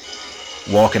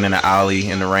walking in the alley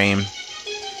in the rain.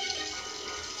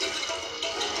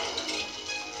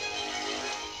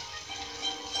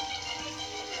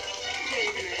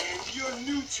 David, you're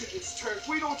new to this turf.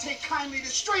 We don't take kindly to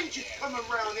strangers coming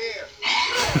around here.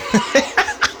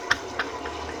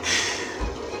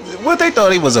 What, they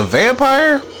thought he was a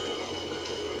vampire?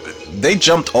 They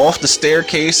jumped off the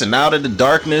staircase and out of the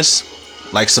darkness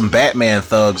like some Batman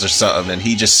thugs or something, and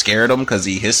he just scared them because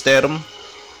he hissed at them.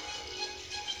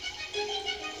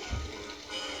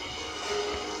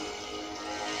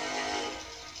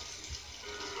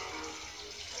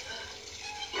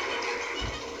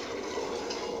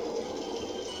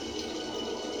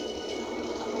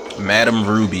 Madame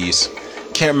Rubies.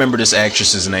 Can't remember this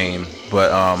actress's name,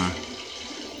 but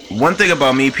one thing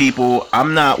about me, people,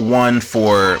 I'm not one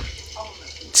for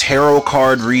tarot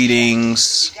card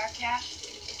readings,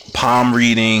 palm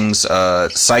readings,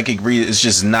 psychic readings. It's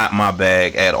just not my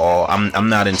bag at all. I'm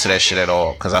not into that shit at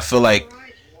all, because I feel like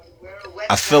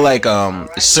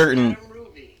it's certain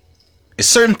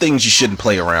things you shouldn't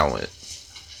play around with.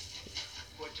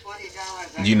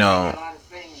 You know,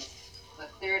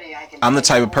 I'm the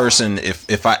type of person,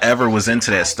 if I ever was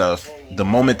into that stuff, the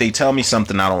moment they tell me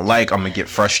something I don't like, I'm gonna get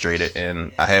frustrated,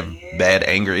 and I have bad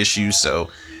anger issues, so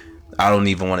I don't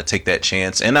even want to take that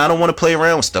chance, and I don't want to play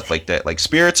around with stuff like that. Like,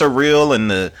 spirits are real,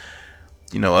 and the,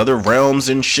 you know, other realms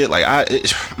and shit. Like,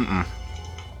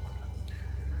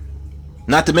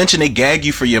 not to mention they gag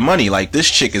you for your money. Like,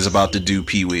 this chick is about to do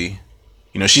Pee-wee.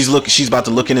 You know, she's about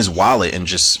to look in his wallet and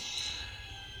just,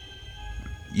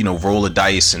 you know, roll a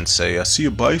dice and say, "I see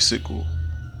a bicycle."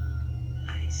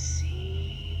 I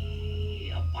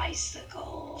see a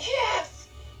bicycle. Yes.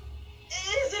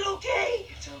 Is it okay?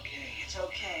 It's okay. It's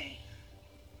okay.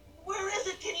 Where is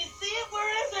it? Can you see it?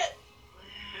 Where is it?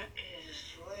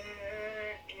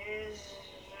 Where is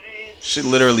it? She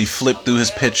literally flipped through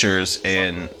his pictures,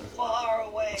 and Far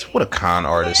away. what a con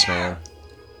artist, man.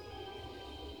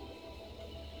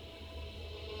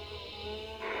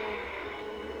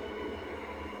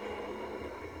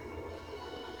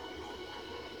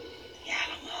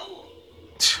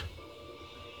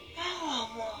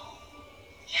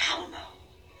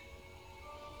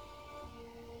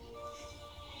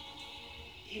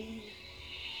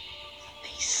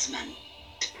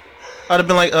 I'd have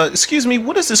been like, excuse me,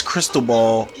 what is this crystal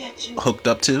ball hooked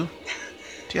up to? Do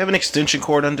you have an extension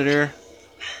cord under there?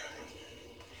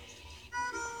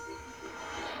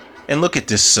 And look at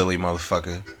this silly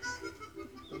motherfucker.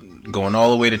 Going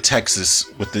all the way to Texas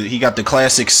with he got the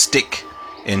classic stick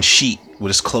and sheet with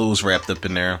his clothes wrapped up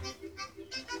in there.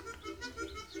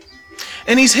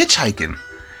 And he's hitchhiking.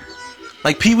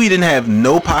 Like, Pee-wee didn't have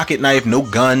no pocket knife, no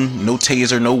gun, no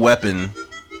taser, no weapon.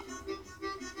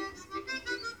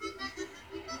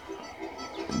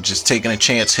 Just taking a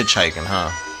chance hitchhiking, huh?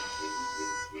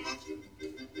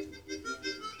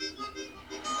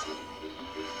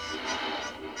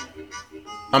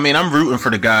 I mean, I'm rooting for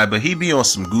the guy, but he be on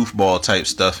some goofball type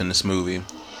stuff in this movie.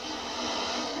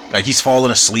 Like, he's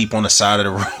falling asleep on the side of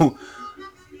the road.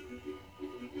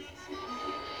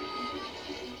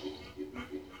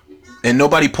 And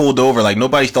nobody pulled over. Like,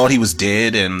 nobody thought he was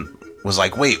dead and was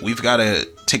like, wait, we've got to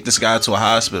take this guy to a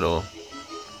hospital.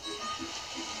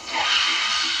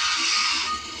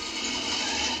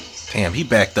 Damn, he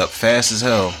backed up fast as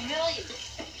hell.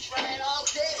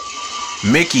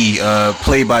 Mickey,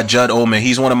 played by Judd Ullman,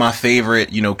 he's one of my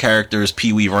favorite, you know, characters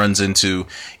Pee-wee runs into.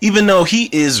 Even though he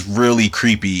is really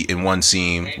creepy in one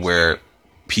scene where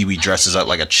Pee-wee dresses up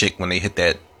like a chick when they hit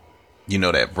that, you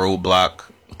know, that roadblock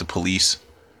with the police.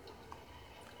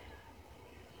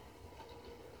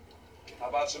 How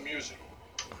about some music?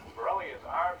 Borelli is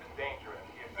armed and dangerous.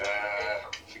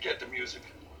 Forget the music.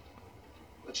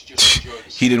 Let's just enjoy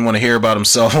this. He didn't want to hear about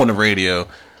himself on the radio.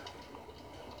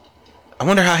 I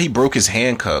wonder how he broke his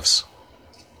handcuffs.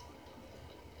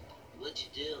 What'd you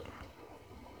do?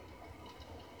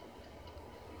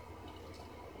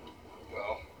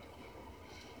 Well,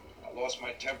 I lost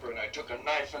my temper and I took a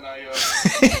knife and I,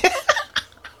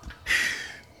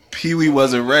 Pee-wee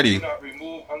wasn't ready. Do not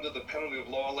remove under the penalty of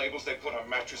law labels they put on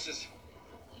mattresses.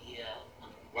 Yeah.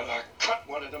 Well, I cut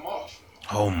one of them off.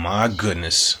 Oh my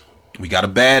goodness. We got a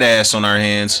badass on our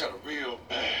hands. got a real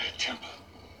bad temper.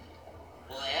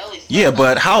 Boy, I always Yeah, thought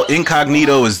but that how was-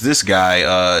 incognito is this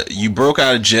guy? You broke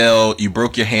out of jail, you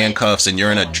broke your handcuffs, and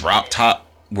you're in a drop top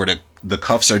where the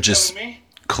cuffs are just Telling me?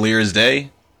 clear as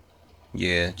day?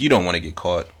 Yeah, you don't want to get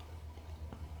caught.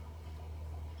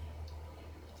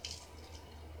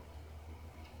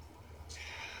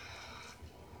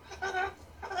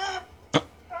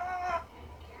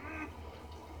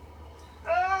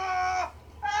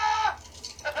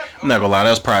 I'm not gonna lie, that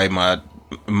was probably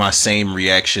my same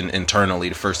reaction internally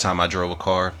the first time I drove a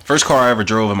car. First car I ever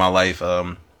drove in my life.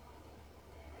 I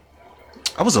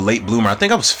was a late bloomer. I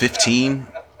think I was 15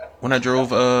 when I drove.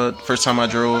 First time I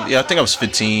drove. Yeah, I think I was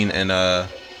 15, and it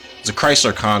was a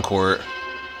Chrysler Concorde.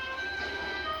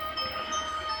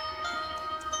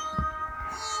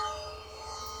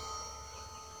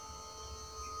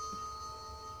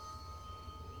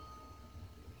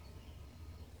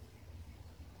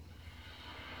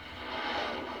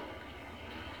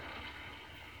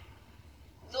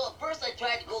 So at first I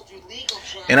tried to go through legal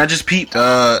channels. And I just peeped.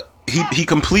 He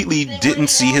completely didn't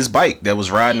see his bike that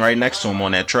was riding right next to him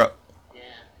on that truck. Yeah,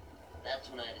 that's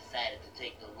when I decided to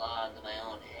take the law into my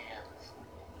own hands.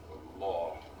 The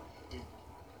law. The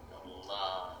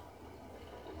law.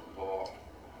 The law.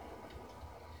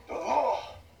 The law.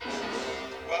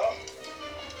 Well,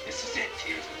 this is it,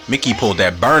 kid. Mickey pulled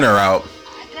that burner out.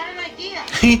 I got an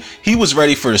idea. He was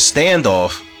ready for the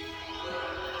standoff.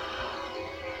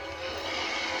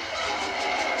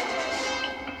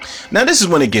 Now this is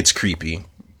when it gets creepy.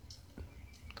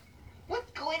 What's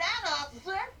going on,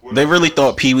 officer? They really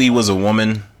thought Pee Wee was a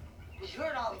woman. We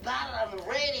heard all about it on the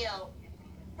radio.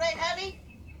 Right, honey?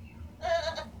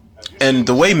 And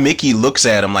the way Mickey looks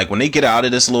at him, like when they get out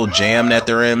of this little jam that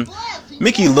they're in,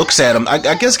 Mickey looks at him. I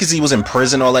guess because he was in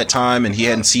prison all that time and he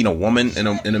hadn't seen a woman in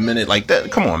a minute. Like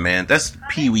that. Come on, man. That's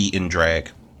Pee Wee in drag.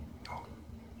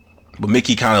 But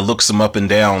Mickey kind of looks him up and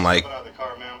down, like Get out of the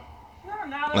car,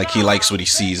 ma'am. he likes what he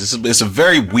sees. It's a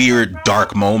very weird,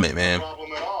 dark moment, No man.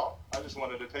 problem at all. I just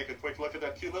wanted to take a quick look at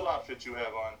that cute little outfit you have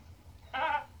on.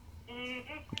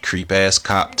 Creep ass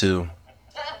cop too.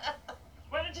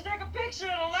 Why didn't you take a picture?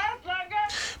 It'll last longer.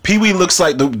 Pee Wee looks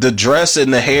like the dress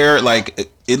and the hair, like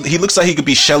he looks like he could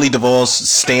be Shelley Duvall's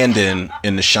stand-in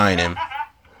in The Shining.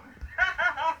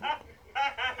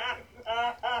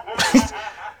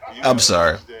 I'm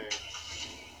sorry.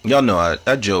 Y'all know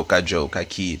I joke, I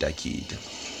kid.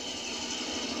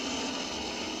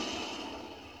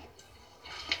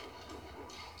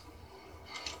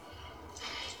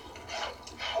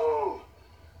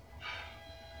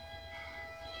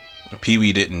 Pee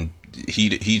Wee didn't.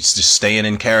 He's just staying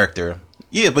in character.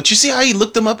 Yeah, but you see how he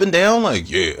looked him up and down? Like,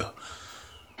 yeah.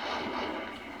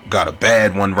 Got a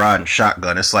bad one riding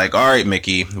shotgun. It's like, all right,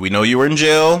 Mickey, we know you were in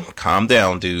jail. Calm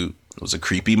down, dude. It was a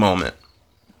creepy moment.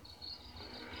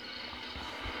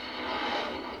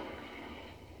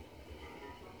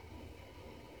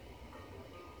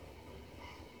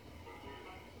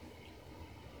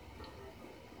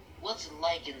 What's it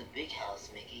like in the big house,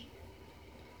 Mickey?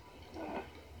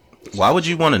 Why would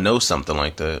you want to know something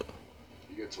like that?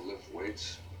 You get to lift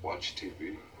weights, watch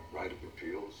TV, write up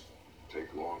appeals,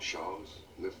 take long showers,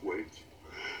 lift weights.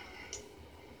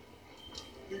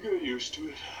 You get used to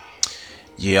it.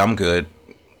 Yeah, I'm good.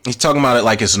 He's talking about it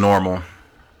like it's normal.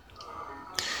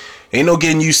 Ain't no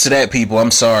getting used to that, people.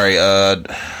 I'm sorry.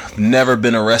 Never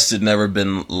been arrested, never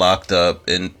been locked up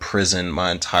in prison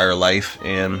my entire life,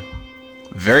 and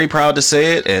very proud to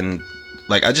say it. And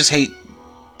like, I just hate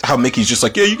how Mickey's just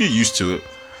like, yeah, you get used to it.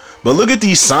 But look at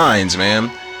these signs, man.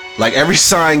 Like, every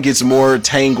sign gets more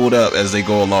tangled up as they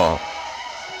go along.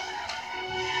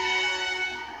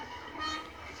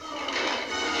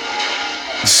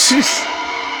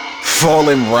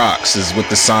 Falling rocks is what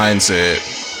the sign said.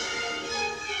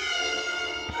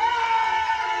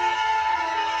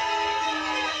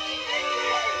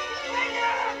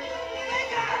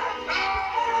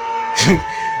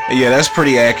 Yeah, that's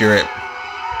pretty accurate.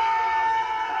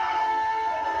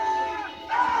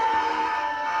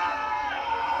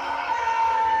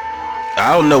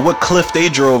 I don't know what cliff they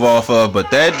drove off of, but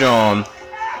that John.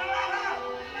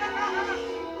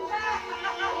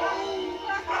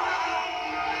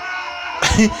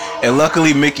 And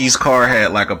luckily Mickey's car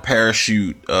had like a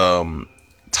parachute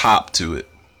top to it.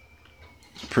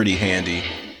 Pretty handy.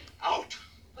 Out.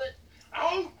 But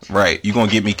Out. Right, you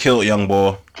gonna get me killed, young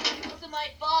boy. it wasn't my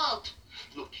fault.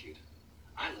 Look, kid,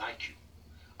 I like you.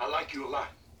 I like you a lot.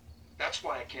 That's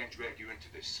why I can't drag you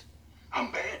into this.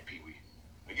 I'm bad, Pee Wee.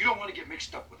 And you don't want to get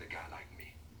mixed up with a guy like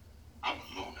me. I'm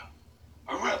a loner,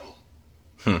 a rebel.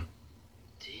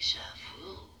 Deja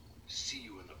vu. See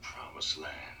you in the promised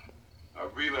land.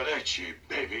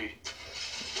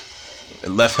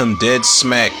 left him dead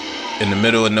smack in the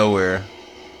middle of nowhere.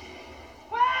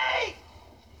 Wait!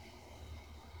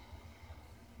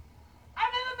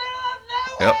 I'm in the middle of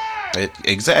nowhere! Yep,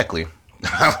 exactly.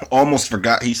 I almost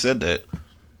forgot he said that.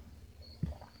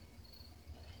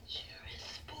 Sure is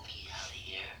spooky out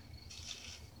here.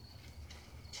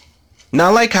 Now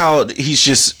I like how he's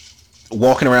just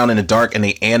walking around in the dark and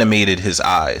they animated his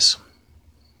eyes.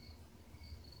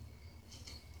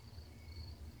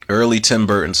 Early Tim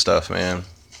Burton stuff, man.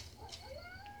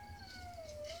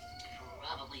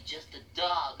 Probably just a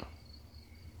dog.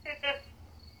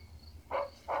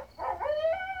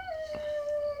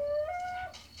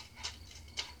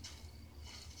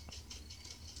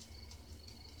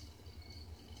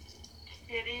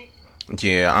 Kitty.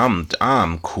 Yeah,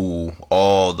 I'm cool,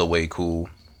 all the way cool.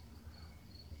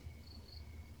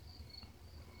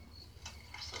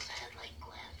 Those headlight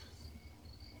glasses.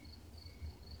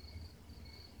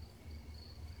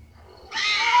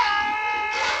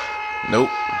 Nope.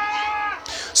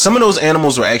 Some of those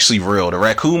animals were actually real. The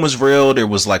raccoon was real. There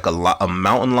was like a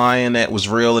mountain lion that was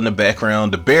real in the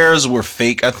background. The bears were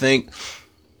fake, I think.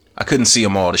 I couldn't see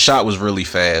them all. The shot was really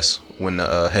fast when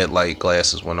the headlight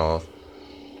glasses went off.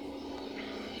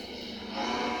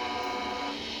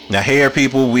 Now here,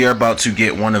 people, we are about to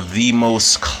get one of the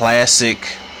most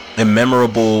classic and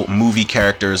memorable movie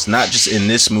characters, not just in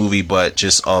this movie, but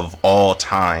just of all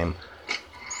time.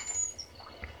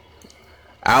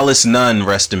 Alice Nunn,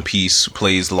 rest in peace,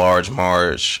 plays Large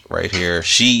Marge right here.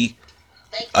 She,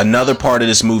 another part of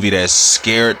this movie that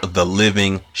scared the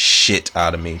living shit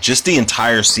out of me. Just the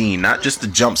entire scene, not just the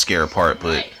jump scare part,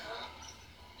 but...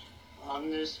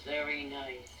 On this very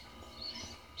night,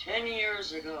 10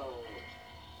 years ago,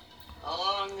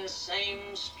 along this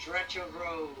same stretch of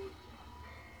road,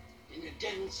 in a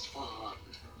dense fog,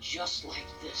 just like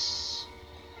this,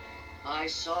 I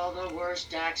saw the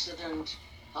worst accident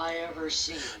I ever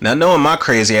seen. Now, knowing my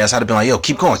crazy ass, I'd have been like, yo,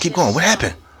 keep going, what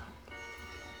happened?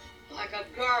 Like a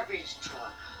garbage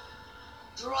truck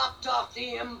dropped off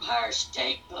the Empire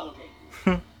State Building.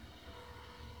 And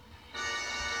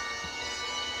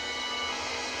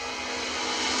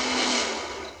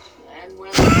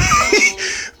when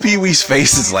Pee-wee's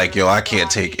face is like, yo, I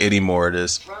can't take any more of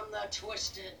this. from the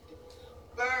twisted,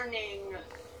 burning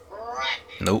wreck,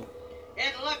 Nope.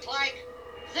 it looked like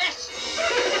this.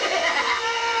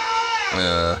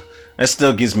 That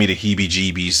still gives me the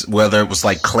heebie-jeebies, whether it was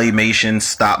like claymation,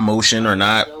 stop motion, or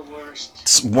not. The worst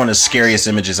It's one of the scariest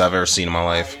images I've ever seen in my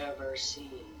life. I ever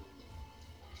seen.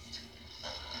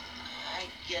 I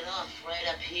get off right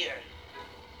up here.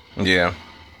 Yeah.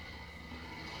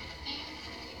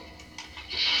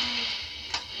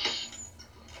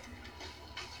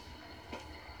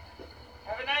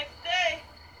 Have a nice day.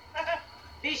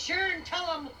 Be sure and tell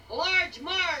them Large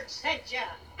Marge sent ya.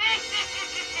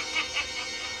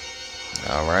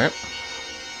 All right.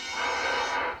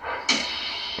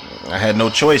 I had no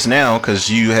choice now because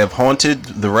you have haunted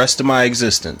the rest of my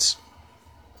existence.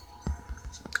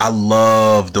 I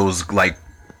love those like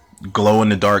glow in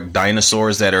the dark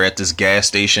dinosaurs that are at this gas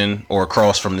station or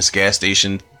across from this gas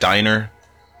station diner.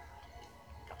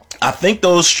 I think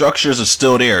those structures are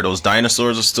still there. Those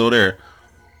dinosaurs are still there.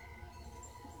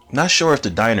 Not sure if the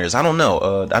diner is. I don't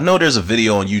know. I know there's a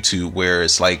video on YouTube where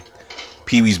it's like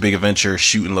Pee-wee's Big Adventure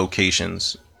shooting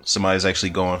locations. Somebody's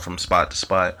actually going from spot to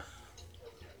spot.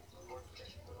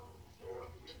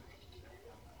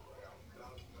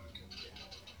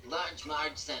 Large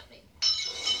Marge sent me.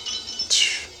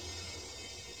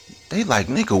 They like,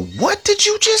 nigga, what did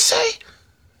you just say?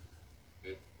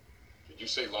 Did you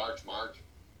say Large Marge?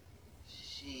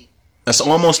 She... That's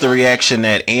almost the reaction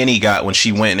that Annie got when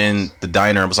she went in the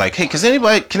diner and was like, hey, can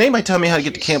anybody tell me how to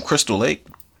get to Camp Crystal Lake?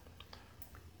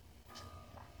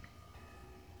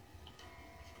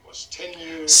 Was 10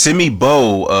 years... Simi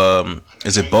Bo,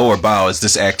 is it Bo or Bao, is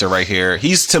this actor right here.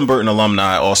 He's Tim Burton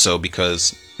alumni also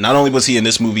because not only was he in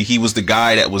this movie, he was the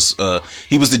guy that was,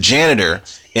 he was the janitor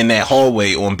in that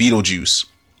hallway on Beetlejuice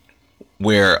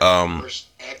where,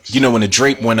 you know, when the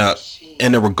drape went up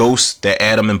and there were ghosts that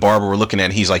Adam and Barbara were looking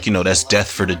at, he's like, you know, that's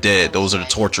death for the dead. Those are the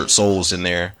tortured souls in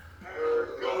there.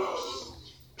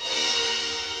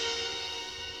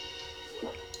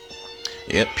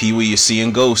 Yep, Pee-wee, you're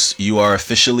seeing ghosts. You are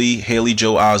officially Haley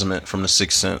Joel Osment from The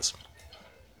Sixth Sense.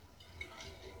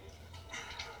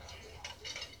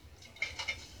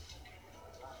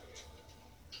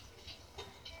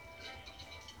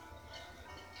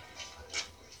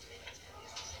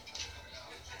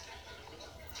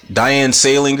 Diane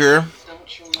Salinger,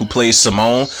 who plays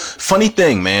Simone. Funny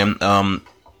thing, man.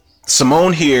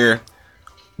 Simone here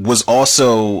was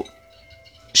also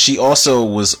she also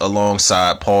was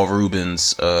alongside Paul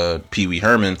Rubens, Pee Wee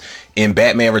Herman in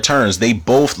Batman Returns. They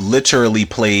both literally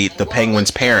played the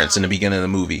Penguin's parents in the beginning of the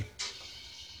movie.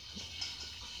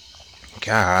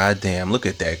 God damn, look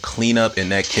at that cleanup in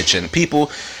that kitchen.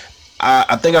 People,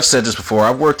 I think I've said this before.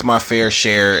 I've worked in my fair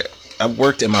share of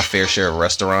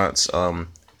restaurants,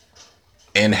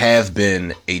 and have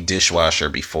been a dishwasher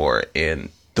before. And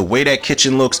the way that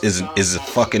kitchen looks is a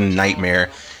fucking nightmare.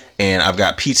 And I've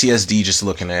got PTSD just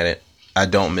looking at it. I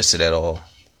don't miss it at all.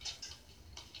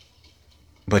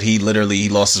 But he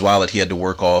lost his wallet. He had to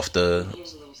work off the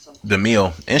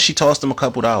meal. And she tossed him a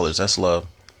couple dollars. That's love.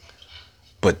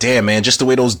 But damn, man, just the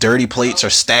way those dirty plates are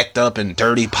stacked up and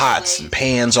dirty pots and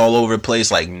pans all over the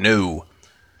place. Like, no.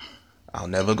 I'll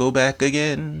never go back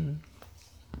again.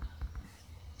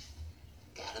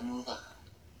 Gotta move on.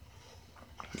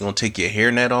 You gonna take your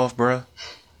hairnet off, bruh?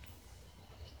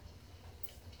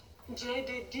 J'ai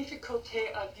des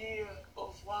difficultés à dire au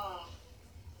revoir.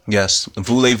 Yes.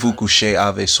 Voulez-vous coucher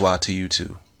avec soi to you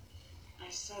too? I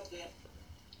said that.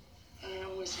 I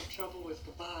always have trouble with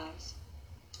goodbyes.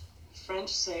 The French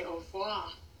say au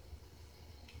revoir.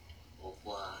 Au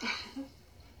revoir.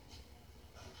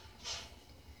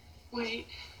 Wait.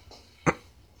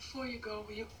 Before you go,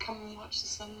 will you come and watch the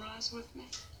sunrise with me?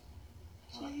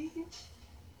 Please?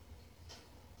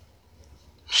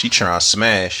 She trying to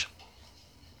smash.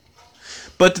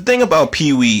 But the thing about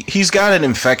Pee-wee, he's got an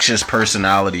infectious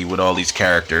personality with all these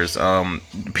characters.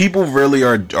 People really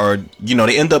are,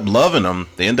 they end up loving him.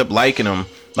 They end up liking him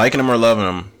or loving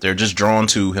him. They're just drawn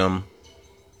to him.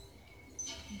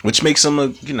 Which makes him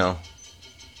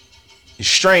it's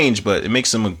strange, but it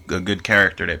makes him a good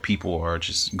character that people are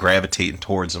just gravitating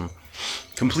towards him.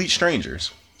 Complete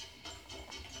strangers.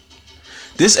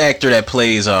 This actor that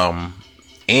plays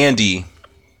Andy,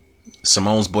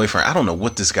 Simone's boyfriend, I don't know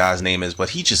what this guy's name is,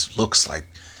 but he just looks like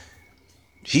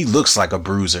a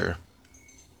bruiser.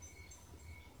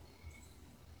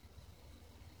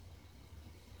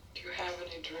 Do you have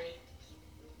any dreams?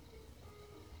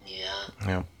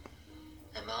 Yeah.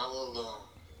 I'm all alone.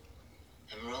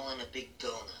 I'm rolling a big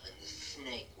donut and the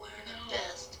snake wearing a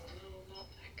vest. No, not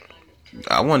that kind of dream.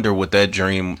 I wonder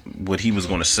what he was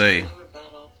going to say.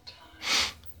 About all the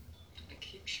time. It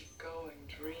keeps you going,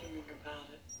 dreaming about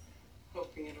it,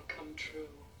 hoping it'll come true.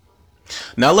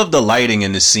 Now I love the lighting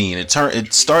in this scene. It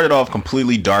started off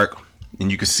completely dark,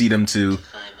 and you could see them too.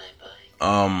 Find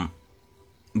my bike.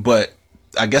 But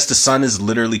I guess the sun is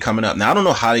literally coming up. Now I don't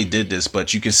know how they did this,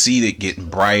 but you can see it getting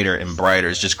brighter and brighter.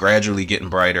 It's just gradually getting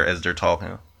brighter as they're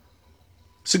talking.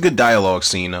 It's a good dialogue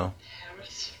scene, though.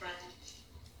 Paris, France.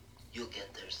 You'll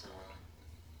get there soon.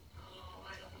 Oh,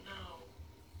 I don't know.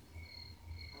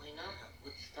 Why not?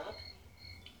 What's stopping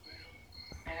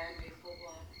you? Andy for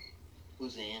what?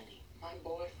 Who's Andy? My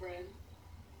boyfriend.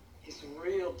 He's a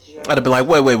real joke. I'd have been like,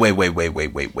 wait.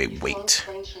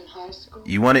 French in high school?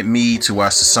 You wanted me to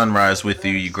watch the sunrise with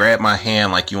you. You grabbed my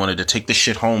hand like you wanted to take the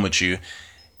shit home with you.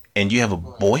 And you have a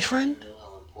boyfriend? I know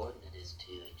how important it is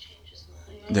to you. It changes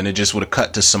mine. Then it just would have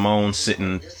cut to Simone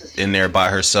sitting in there by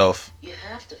herself. You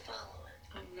have to follow it.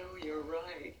 I know you're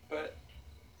right, but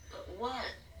But what?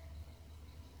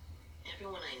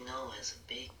 Everyone I know has a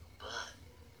big butt.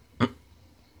 Come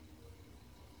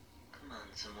on,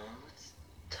 Simone. Let's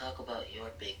talk about your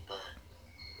big butt.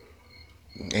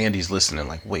 Andy's listening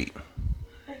like, wait.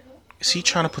 Is he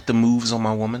trying to put the moves on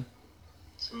my woman?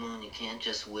 Simone, you can't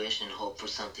just wish and hope for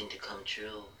something to come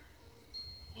true.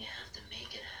 You have to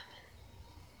make it happen.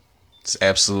 It's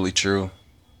absolutely true.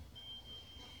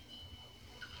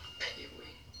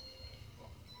 Pee-wee.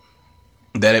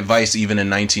 That advice, even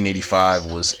in 1985,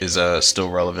 is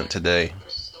still relevant today.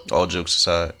 All jokes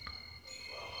aside.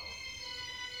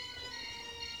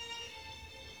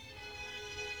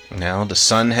 Now the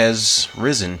sun has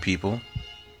risen, people.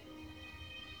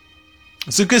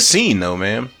 It's a good scene, though,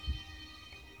 man.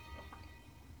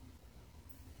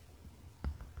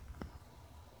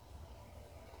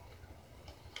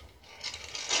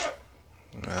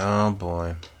 Oh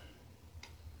boy.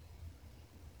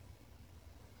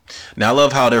 Now I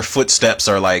love how their footsteps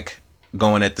are like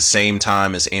going at the same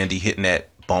time as Andy hitting that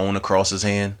bone across his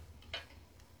hand.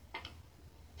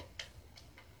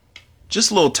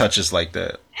 Just little touches like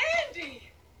that. Andy!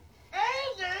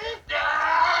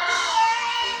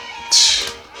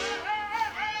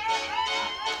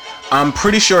 I'm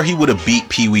pretty sure he would have beat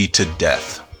Pee-wee to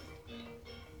death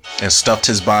and stuffed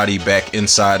his body back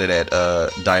inside of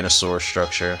that dinosaur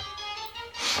structure.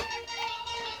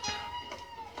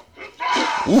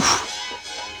 Oof.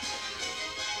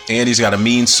 Andy's got a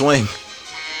mean swing.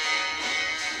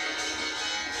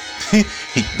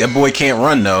 That boy can't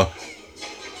run though.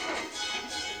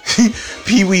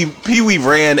 Pee-wee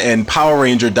ran and Power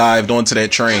Ranger dived onto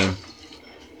that train.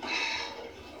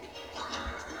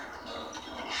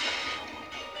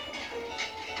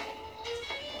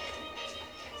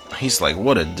 He's like,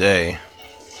 what a day.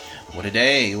 What a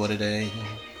day, what a day.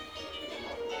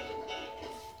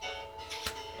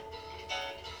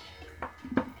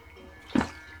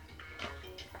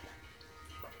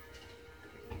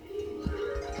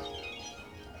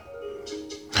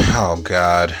 Oh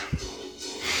God.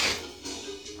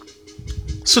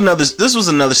 So this was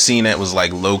another scene that was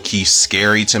like low-key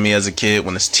scary to me as a kid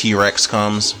when this T-Rex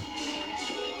comes.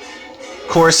 Of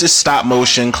course, it's stop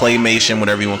motion, claymation,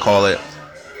 whatever you want to call it.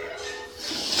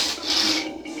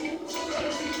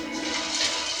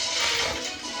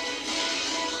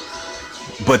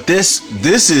 But this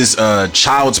is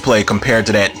child's play compared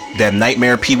to that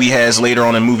nightmare Pee-wee has later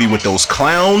on in the movie with those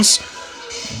clowns.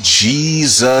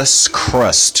 Jesus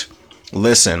Christ.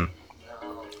 Listen.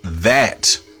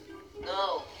 That.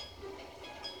 No.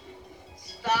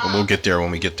 Stop. We'll get there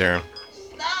when we get there.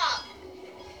 Stop.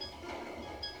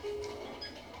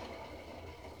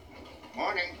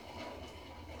 Morning.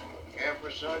 Care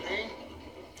for sardine?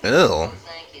 Ew.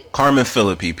 Thank you. Carmen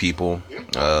Phillippe, people.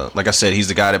 Like I said, he's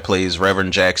the guy that plays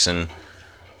Reverend Jackson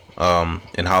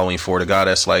in Halloween 4. The guy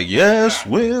that's like, yes,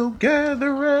 we'll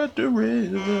gather at the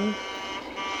river.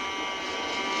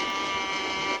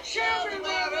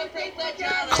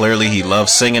 Clearly, he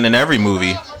loves singing in every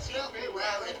movie.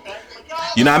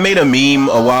 You know, I made a meme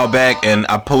a while back, and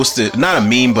I posted, not a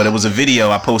meme, but it was a video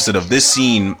I posted of this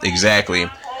scene exactly.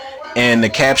 And the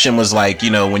caption was like, you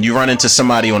know, when you run into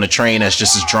somebody on a train that's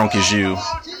just as drunk as you.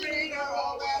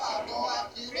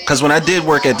 Because when I did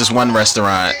work at this one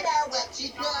restaurant,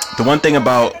 the one thing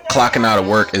about clocking out of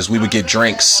work is we would get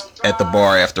drinks at the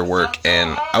bar after work,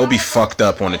 and I would be fucked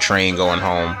up on the train going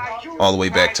home all the way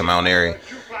back to Mount Airy.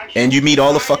 And you meet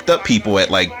all the fucked up people at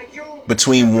like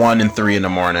between 1 and 3 in the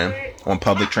morning on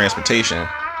public transportation.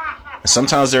 And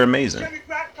sometimes they're amazing.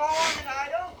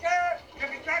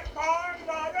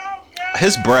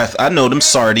 His breath, I know them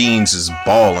sardines is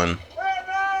balling.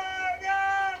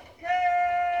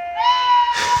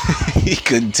 He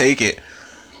couldn't take it.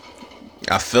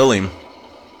 I feel him.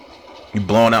 You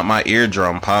blowing out my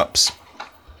eardrum, Pops.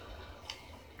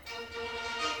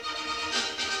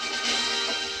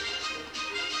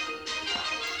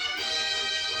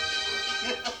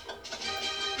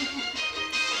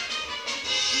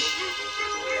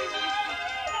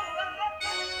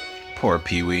 Poor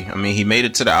Pee-wee. I mean, he made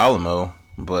it to the Alamo,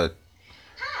 but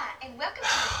Hi, and welcome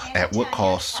to the at what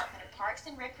cost? Department of Parks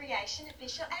and Recreation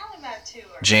official Alamo tour.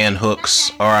 Jan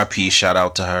Hooks, R.I.P. Shout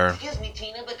out to her. Excuse me,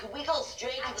 Tina, but can we go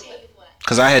straight I to tell the... you what.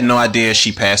 Because I had no idea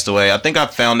she passed away. I think I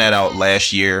found that out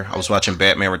last year. I was watching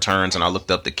Batman Returns and I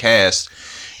looked up the cast.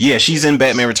 Yeah, she's in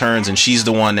Batman Returns and she's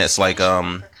the one that's like,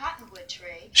 For Cottonwood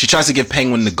Tree. she tries to give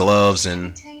Penguin the gloves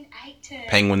and 1918.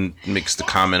 Penguin makes the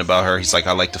comment about her. He's like,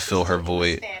 I like to fill her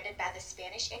void. Founded by the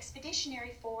Spanish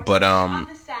Expeditionary Force But, on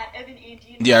the site of an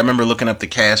Indian yeah, I remember looking up the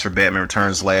cast for Batman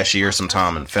Returns last year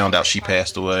sometime and found out she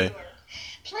passed away.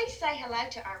 Please say hello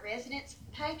to our residents,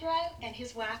 Pedro and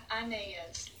his wife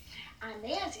Inez.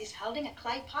 Inez is holding a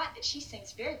clay pot that she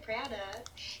seems very proud of.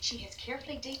 She has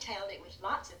carefully detailed it with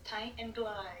lots of paint and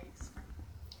glaze.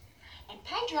 And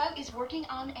Pedro is working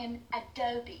on an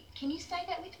adobe. Can you say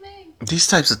that with me? These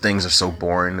types of things are so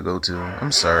boring to go to.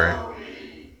 I'm sorry.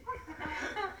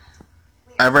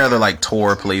 I'd rather like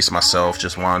tour a place myself,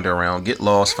 just wander around, get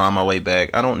lost, find my way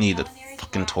back. I don't need a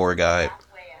fucking tour guide.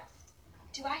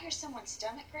 Do I hear someone's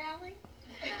stomach growling?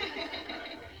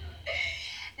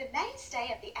 The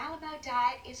mainstay of the Alamo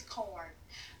diet is corn.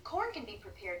 Corn can be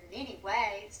prepared many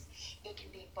ways. It can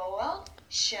be boiled,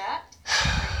 shucked,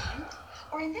 creamed,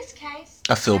 or in this case,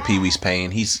 I feel fried. Pee-wee's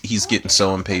pain. He's getting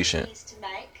so impatient. To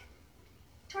make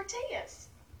tortillas.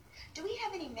 Do we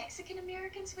have any Mexican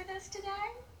Americans with us today?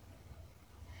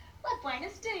 Well,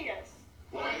 buenos dias.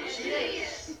 Buenos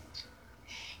dias.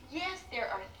 Yes, there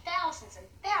are thousands and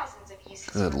thousands of uses.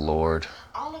 Good Lord.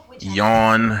 All of which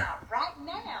Yawn. right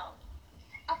now.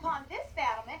 Upon this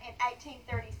battlement in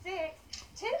 1836,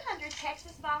 200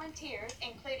 Texas volunteers,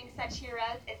 including such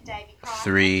heroes as Davy Crockett,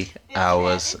 3 Bill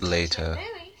hours Evans, later. and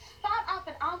Bowie, fought off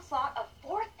an onslaught of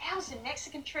 4,000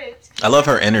 Mexican troops. I love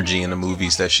her energy in the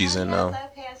movies that she's in, though.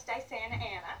 Lopez de Santa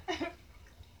Anna.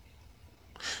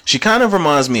 She kind of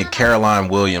reminds me of Caroline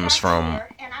Williams from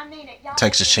And I mean it, y'all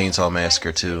Texas are the Chainsaw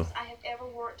Massacre, too. I have ever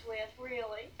worked with,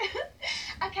 really.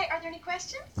 Okay, are there any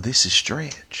questions? This is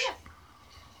Stretch. Yes.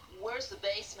 Where's the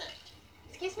basement?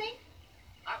 Excuse me?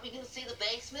 Aren't we gonna see the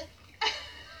basement?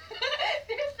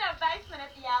 There's no basement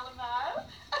at the Alamo.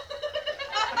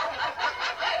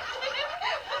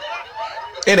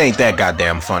 It ain't that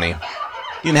goddamn funny. You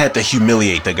didn't have to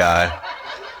humiliate the guy.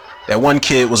 That one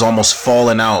kid was almost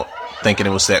falling out thinking it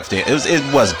was that damn.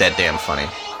 It wasn't that damn funny.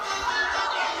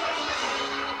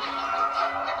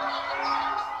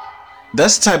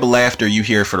 That's the type of laughter you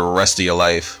hear for the rest of your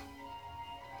life.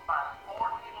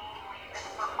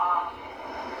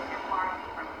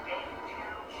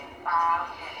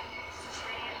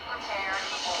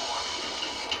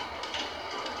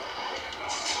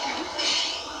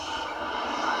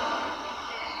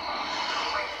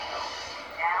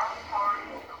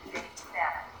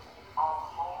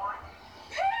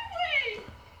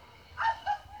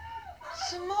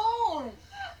 Simone!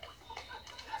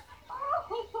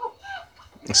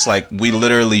 It's like we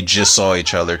literally just saw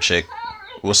each other, chick.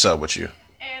 What's up with you?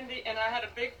 Andy and I had a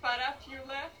big fight after you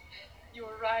left. You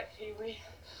were right, Pee-wee.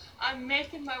 I'm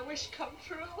making my wish come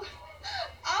true.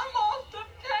 I'm off to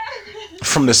Paris.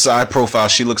 From the side profile,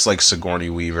 she looks like Sigourney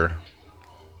Weaver.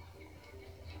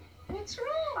 What's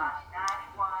wrong?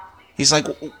 He's like,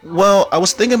 well, I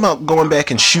was thinking about going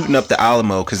back and shooting up the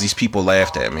Alamo because these people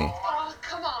laughed at me. Oh,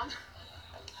 come on.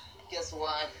 Guess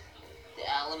what? The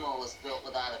Alamo was built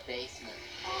without a basement.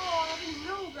 Oh, I didn't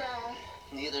know that.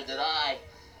 Neither did I.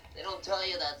 They don't tell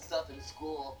you that stuff in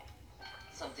school.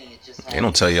 Something you just have They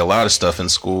don't tell you a lot of stuff in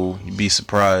school. You'd be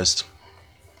surprised.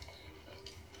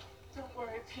 Don't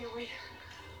worry, Pee-wee.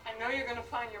 I know you're gonna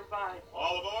find your bike.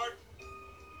 All aboard?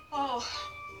 Oh.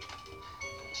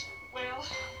 Well.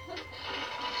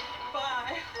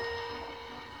 Bye.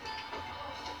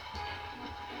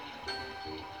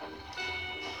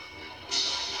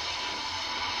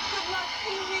 Good luck,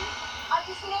 Pee-wee. I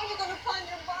just know you're gonna find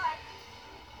your bike.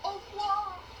 Au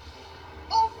revoir.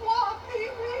 Au revoir,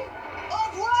 Pee-wee. Au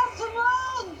revoir,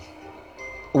 Simone.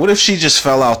 What if she just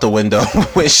fell out the window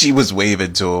when she was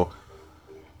waving to her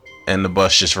and the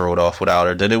bus just rode off without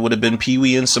her? Then it would have been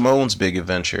Pee-wee and Simone's big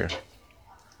adventure.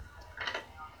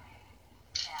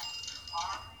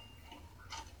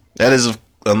 That is,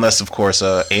 unless, of course,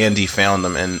 Andy found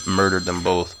them and murdered them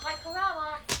both.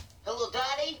 Mama, Hello,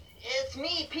 Daddy. It's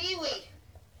me, Pee-wee.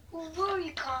 where are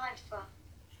you calling from?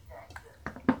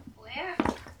 Where?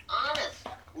 Honest.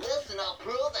 Listen, I'll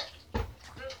prove it.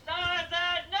 The stars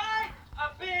at night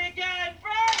are big and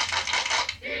bright.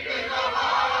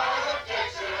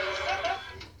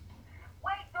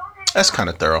 That's kind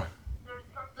of thorough.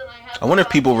 I wonder if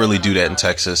people really do that in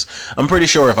Texas. I'm pretty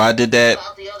sure if I did that,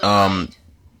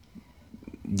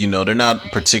 you know, they're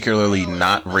not particularly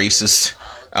not racist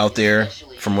out there,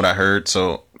 from what I heard.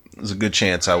 So there's a good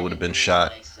chance I would have been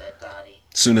shot as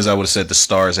soon as I would have said the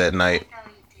stars at night. No,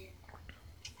 you did.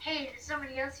 Hey, there's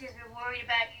somebody else who's been worried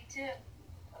about you too.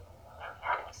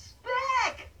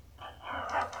 Speck!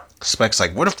 Speck's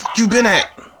like, where the fuck you been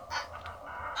at?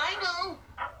 I know.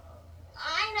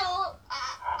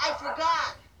 I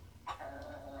forgot.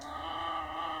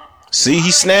 See,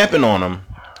 he's snapping on him.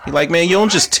 He like, man, you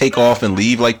don't just take off and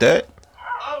leave like that.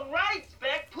 All right,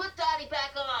 Speck. Put Dottie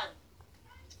back on.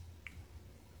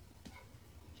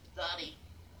 Dottie.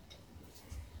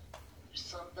 There's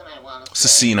something I want to It's the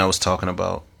say. scene I was talking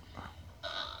about.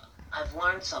 I've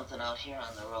learned something out here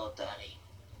on the road, Dottie.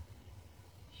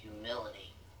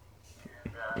 Humility.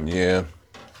 Yeah.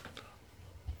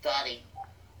 Dottie,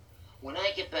 when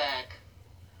I get back,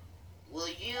 will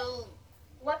you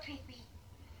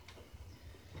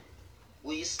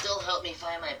Will you still help me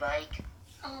find my bike?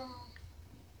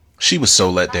 She was so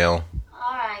let down.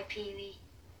 Alright, Pee-wee.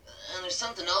 And there's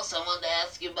something else I wanted to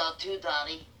ask you about too,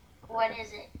 Dottie. What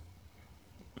is it?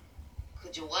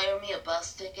 Could you wire me a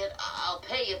bus ticket? I'll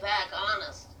pay you back,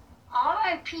 honest.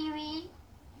 Alright, Pee-wee.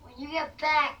 When you get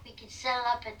back, we can settle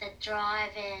up at the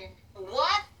drive-in.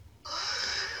 What?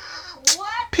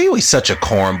 What? Pee-wee's such a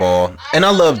cornball. And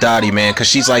I love Dottie, man, because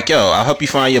she's like, yo, I'll help you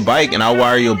find your bike and I'll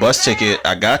wire you a bus ticket.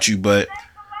 I got you, but,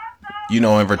 you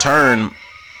know, in return,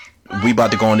 we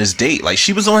about to go on this date. Like,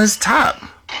 she was on his top.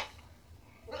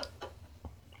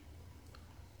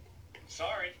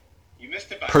 Sorry, you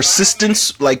missed it by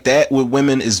Persistence like that with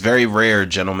women is very rare,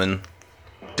 gentlemen.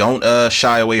 Don't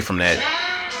shy away from that.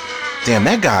 Damn,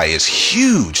 that guy is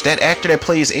huge. That actor that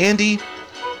plays Andy.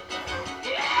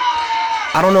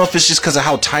 I don't know if it's just because of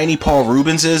how tiny Paul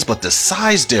Rubens is, but the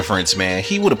size difference, man.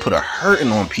 He would have put a hurting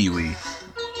on Pee-wee.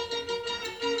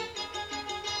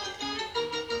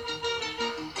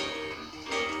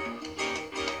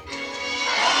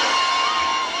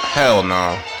 Hell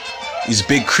no. These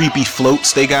big creepy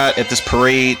floats they got at this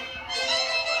parade.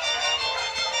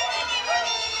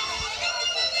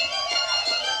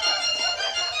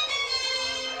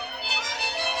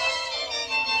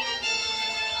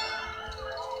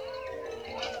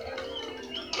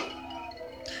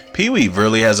 Pee-wee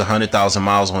really has 100,000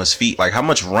 miles on his feet. Like, how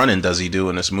much running does he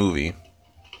do in this movie?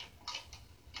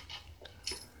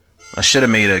 I should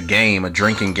have made a game, a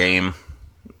drinking game,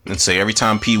 and say every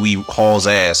time Pee-wee hauls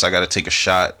ass, I gotta take a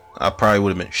shot. I probably would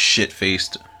have been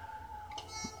shit-faced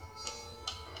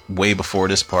way before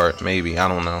this part, maybe. I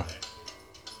don't know.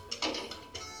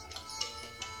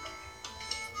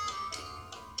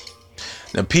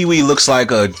 Now, Pee-wee looks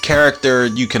like a character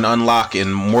you can unlock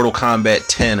in Mortal Kombat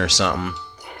 10 or something.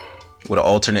 With an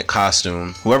alternate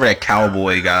costume. Whoever that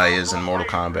cowboy guy is in Mortal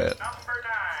Kombat.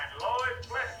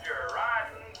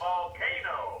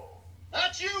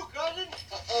 That's you, cousin.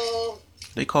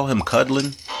 They call him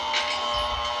Cuddlin'.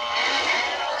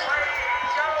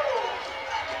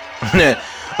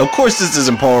 Of course, this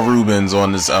isn't Paul Rubens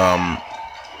on this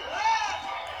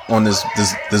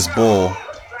this bull.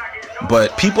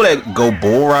 But people that go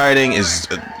bull riding is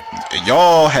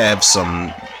y'all have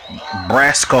some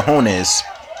brass cojones.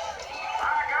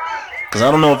 Because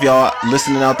I don't know if y'all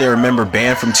listening out there remember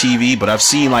Banned from TV, but I've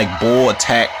seen like bull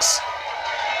attacks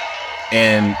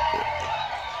and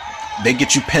they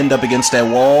get you pinned up against that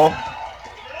wall.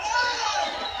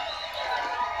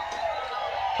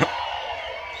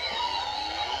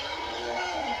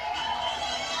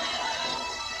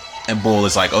 And bull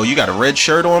is like, oh, you got a red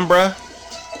shirt on, bruh?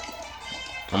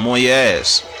 I'm on your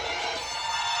ass.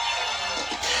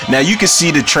 Now you can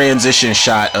see the transition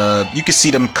shot. You can see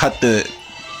them cut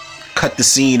the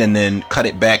scene and then cut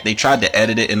it back. They tried to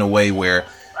edit it in a way where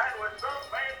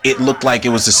it looked like it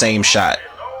was the same shot.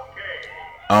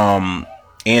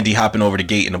 Andy hopping over the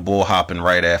gate and the bull hopping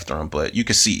right after him, but you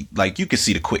can see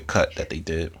the quick cut that they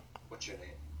did. What's your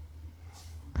name?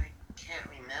 I can't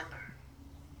remember.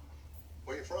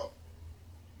 Where you from?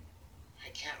 I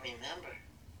can't remember.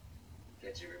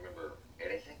 Can't you remember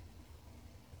anything?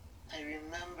 I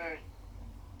remember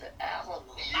the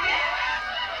Alamo.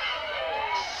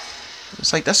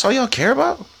 It's like, that's all y'all care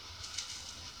about?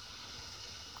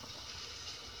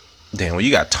 Damn, when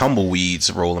you got tumbleweeds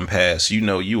rolling past, you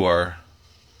know you are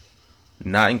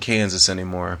not in Kansas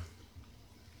anymore.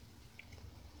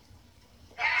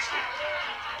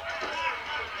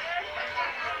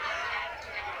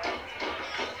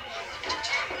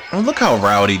 And look how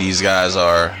rowdy these guys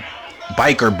are.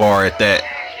 Biker bar at that.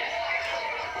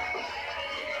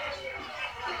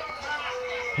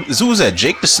 Who was that?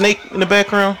 Jake the Snake in the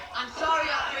background? I'm sorry,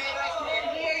 operator, I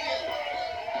can't hear you.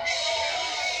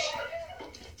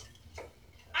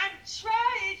 I'm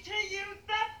trying to use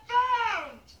the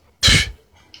phone.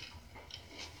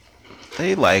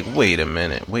 They like, wait a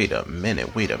minute.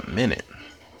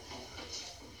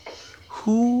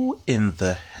 Who in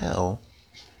the hell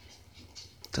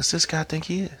does this guy think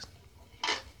he is?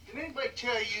 Did anybody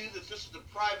tell you that this is the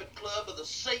private club of the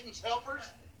Satan's Helpers?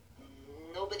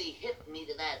 Nobody hit me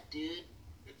to that, dude.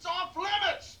 It's off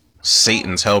limits!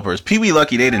 Satan's Helpers. Pee-wee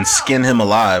lucky they didn't skin him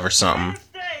alive or something.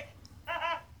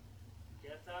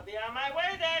 Guess I'll be on my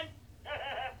way then.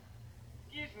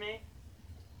 Excuse me.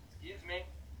 Excuse me.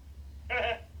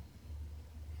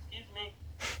 Excuse me.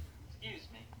 Excuse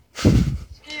me.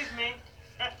 Excuse me.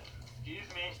 Excuse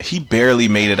me. He barely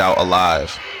made it out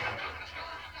alive.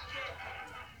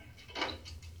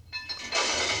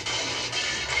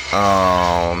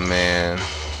 Oh, man.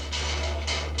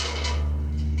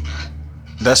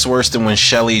 That's worse than when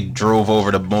Shelly drove over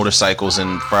the motorcycles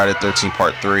in Friday the 13th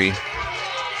Part 3.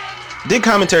 Did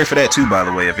commentary for that too, by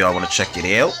the way, if y'all want to check it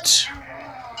out.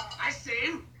 I say,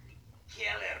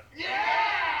 kill him. Yeah!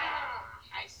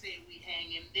 I say we hang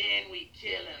him, then we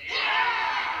kill him.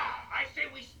 Yeah! I say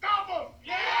we stop him!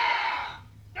 Yeah!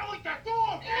 Then we tattoo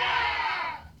him!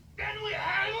 Yeah! Then we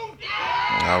hang him!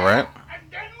 Yeah! All right. And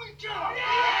then we kill him!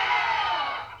 Yeah!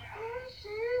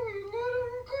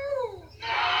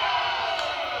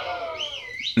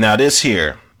 Now this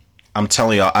here, I'm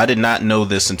telling y'all, I did not know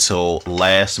this until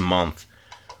last month.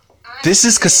 This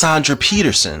is Cassandra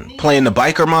Peterson playing the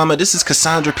biker mama. This is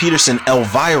Cassandra Peterson,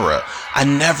 Elvira. I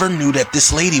never knew that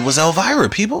this lady was Elvira,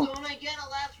 people. Don't I get a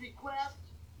last request?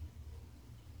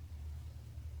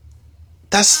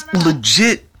 That's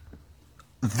legit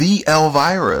the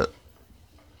Elvira.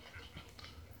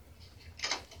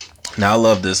 Now I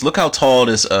love this. Look how tall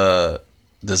this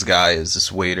guy is,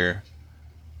 this waiter.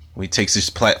 When he takes his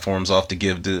platforms off to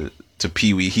give to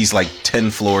Pee-wee, he's like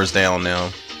 10 floors down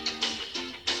now.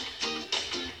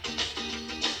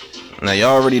 Now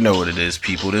y'all already know what it is,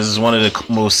 people. This is one of the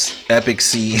most epic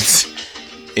scenes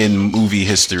in movie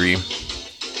history.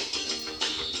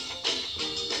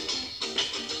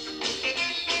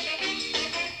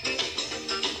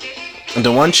 And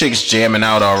the one chick's jamming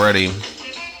out already.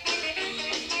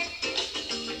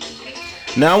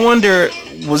 Now I wonder,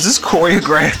 Was this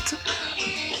choreographed?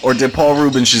 Or did Paul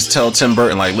Rubens just tell Tim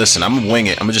Burton, like, listen, I'm gonna wing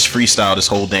it. I'm gonna just freestyle this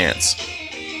whole dance.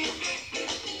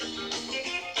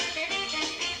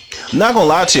 I'm not gonna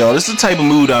lie to y'all, this is the type of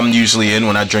mood I'm usually in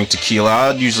when I drink tequila.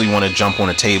 I usually want to jump on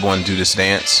a table and do this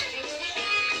dance.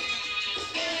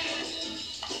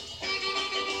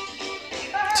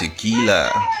 Tequila.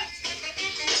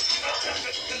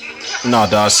 No,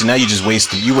 dog, see, now you just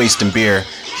wasting beer.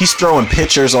 He's throwing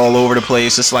pitchers all over the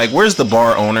place. It's like, where's the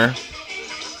bar owner?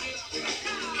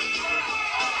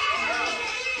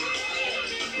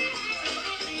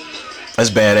 That's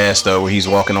badass though, where he's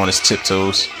walking on his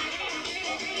tiptoes.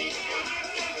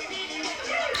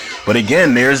 But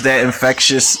again, there's that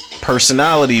infectious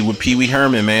personality with Pee Wee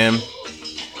Herman, man.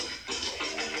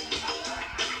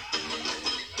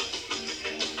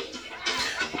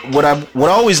 What I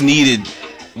always needed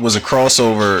was a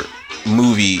crossover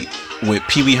movie with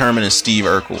Pee Wee Herman and Steve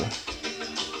Urkel.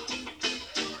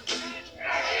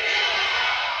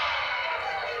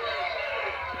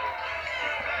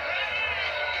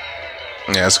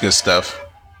 Yeah, that's good stuff.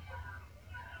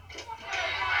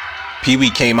 Pee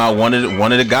Wee came out one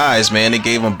of the guys, man. They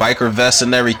gave him biker vests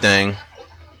and everything,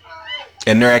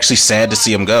 and they're actually sad to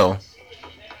see him go.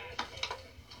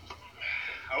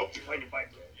 I hope you find your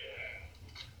bike.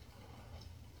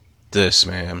 This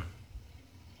man.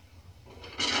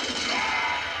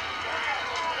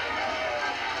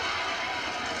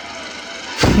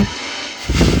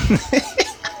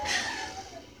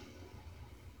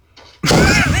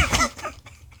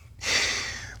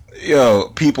 Yo,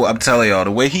 people, I'm telling y'all,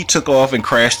 the way he took off and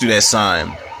crashed through that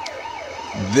sign,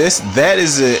 that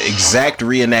is an exact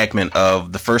reenactment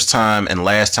of the first time and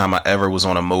last time I ever was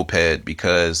on a moped,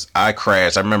 because I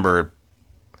crashed. I remember,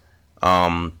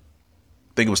 I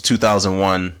think it was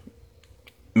 2001.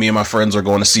 Me and my friends were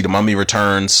going to see The Mummy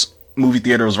Returns. Movie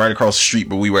theater was right across the street,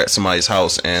 but we were at somebody's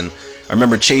house, and I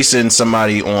remember chasing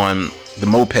somebody on the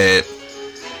moped,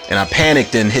 and I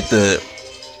panicked and hit the,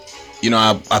 you know,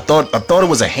 I thought it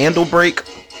was a handle brake,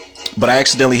 but I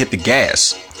accidentally hit the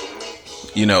gas.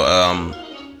 You know,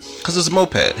 because it's a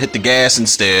moped. Hit the gas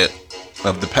instead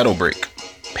of the pedal brake.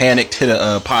 Panicked, hit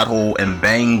a pothole, and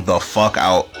banged the fuck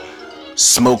out.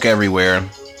 Smoke everywhere.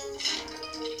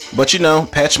 But you know,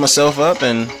 patched myself up,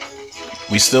 and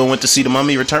we still went to see The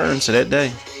Mummy Returns that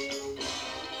day.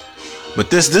 But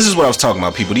this is what I was talking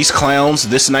about, people. These clowns,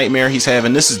 this nightmare he's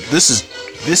having, this is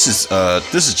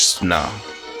just nah.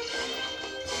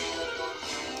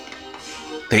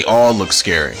 They all look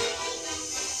scary.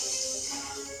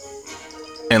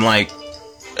 And like,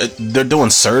 they're doing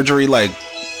surgery like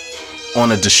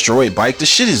on a destroyed bike. This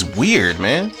shit is weird,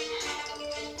 man.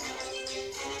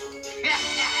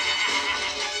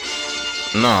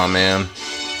 Nah, man.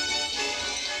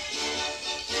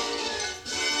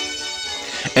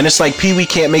 And it's like Pee Wee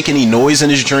can't make any noise in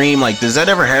his dream. Like, does that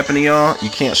ever happen to y'all? You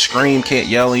can't scream, can't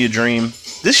yell in your dream.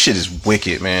 This shit is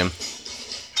wicked, man.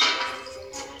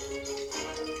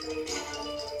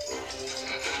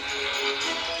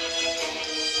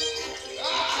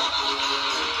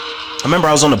 I remember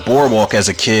I was on the boardwalk as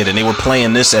a kid and they were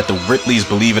playing this at the Ripley's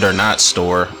Believe It or Not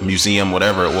store, museum,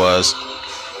 whatever it was.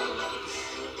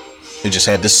 They just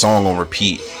had this song on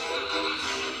repeat.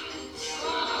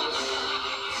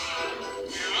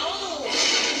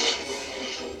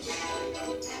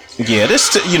 Yeah,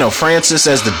 this, you know, Francis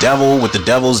as the devil with the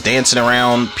devils dancing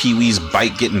around, Pee Wee's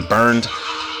bike getting burned.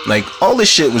 Like, all this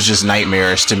shit was just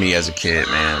nightmarish to me as a kid,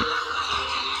 man.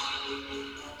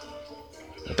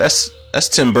 That's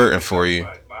Tim Burton for you.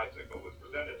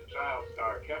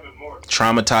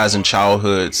 Traumatizing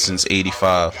childhood since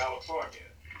 '85.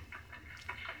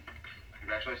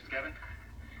 Congratulations, Kevin.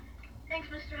 Thanks,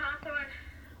 Mr. Hawthorne.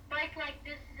 Bike like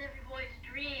this is every boy's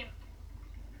dream.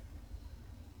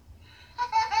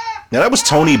 Now that was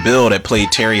Tony Bill that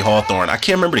played Terry Hawthorne. I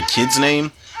can't remember the kid's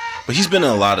name, but he's been in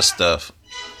a lot of stuff.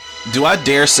 Do I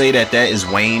dare say that is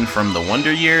Wayne from the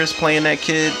Wonder Years playing that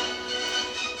kid?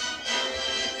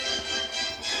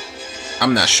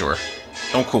 I'm not sure.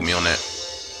 Don't quote me on that.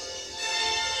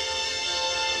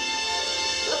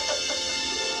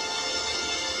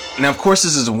 Now, of course,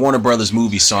 this is a Warner Brothers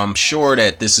movie, so I'm sure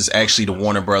that this is actually the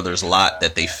Warner Brothers lot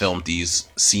that they filmed these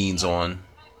scenes on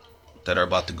that are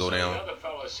about to go down. Another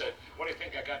fellow said, "What do you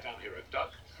think I got down here, a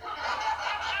duck?"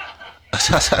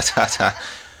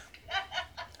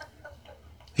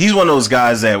 He's one of those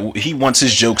guys that he wants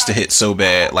his jokes to hit so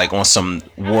bad, like on some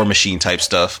War Machine type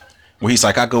stuff, where he's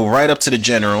like, I go right up to the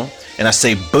general and I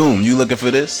say, boom, you looking for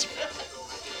this?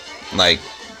 Like,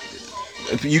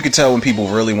 you can tell when people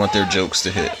really want their jokes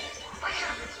to hit.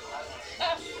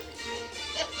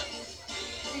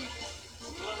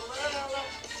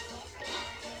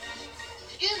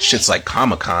 Shit's like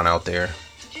Comic-Con out there.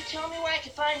 Could you tell me where I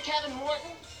can find Kevin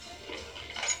Morton?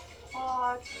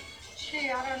 Gee,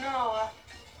 I don't know.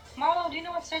 Marlo, do you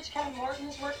know what stage Kevin Morton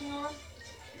is working on?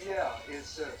 Yeah,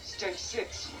 it's stage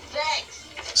 6. Thanks.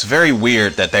 It's very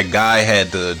weird that that guy had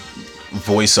the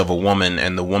voice of a woman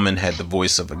and the woman had the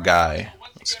voice of a guy.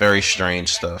 It's very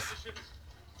strange stuff.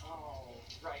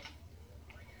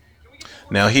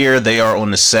 Now here they are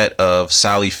on the set of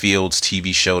Sally Field's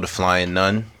TV show The Flying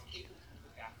Nun.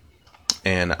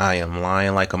 And I am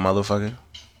lying like a motherfucker.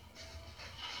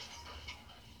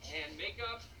 And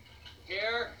makeup,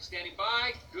 hair, standing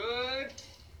by, good.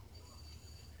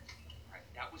 Alright,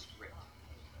 that was great.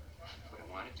 What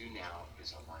I want to do now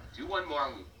is I want to do one more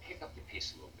and we pick up the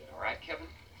pace a little bit, alright, Kevin?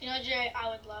 You know, Jerry,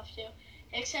 I would love to.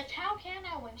 Except how can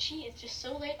I when she is just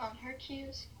so late on her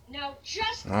cues? Now,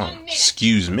 just a Oh, minute.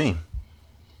 excuse me.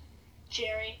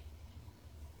 Jerry.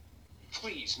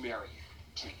 Please, Mary,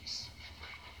 please.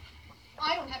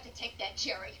 I don't have to take that,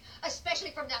 Jerry. Especially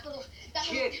from that little...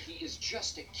 Kid, he is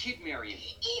just a kid, Marion.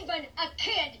 Even a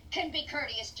kid can be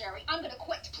courteous, Jerry. I'm gonna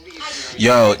quit. Please,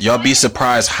 Yo, y'all be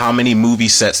surprised how many movie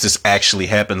sets this actually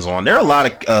happens on. There are a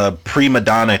lot of prima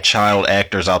donna child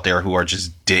actors out there who are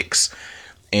just dicks.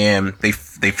 And they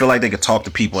feel like they could talk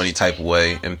to people any type of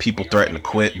way, and people threaten to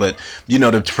quit. But, you know,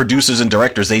 the producers and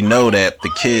directors, they know that the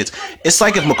kids... It's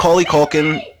like if Macaulay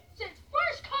Culkin...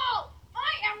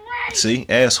 See?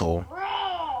 Asshole.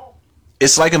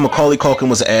 It's like if Macaulay Culkin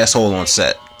was an asshole on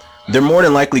set. They're more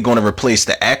than likely going to replace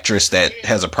the actress that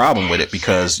has a problem with it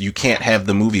because you can't have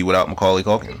the movie without Macaulay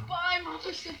Culkin. Goodbye,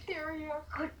 Mother Superior.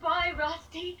 Goodbye,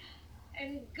 Rusty.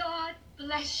 And God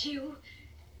bless you.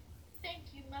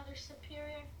 Thank you, Mother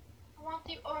Superior. I want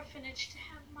the orphanage to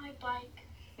have my bike.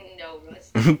 No,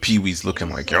 Rusty. Pee-wee's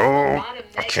looking like, yo,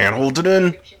 I can't hold it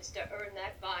in. To earn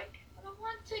that bike. I don't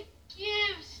want to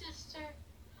give, sister.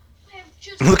 I have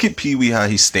just... Look at Pee-wee how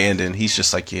he's standing. He's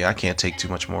just like, yeah, I can't take too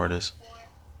much more of this.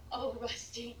 Oh,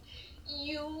 Rusty,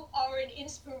 you are an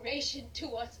inspiration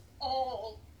to us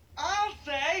all. I'll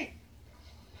say.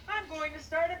 I'm going to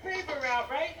start a paper route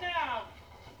right now.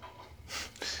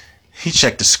 He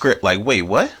checked the script like, wait,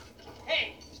 what?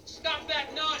 Hey, stop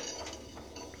that nun!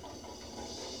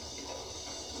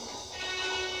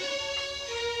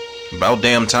 About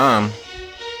damn time.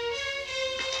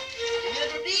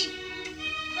 Remember me?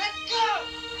 Let's go.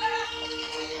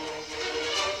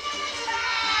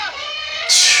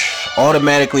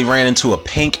 Automatically ran into a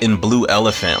pink and blue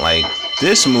elephant. Like,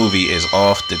 this movie is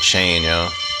off the chain, yo.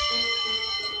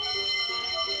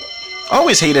 I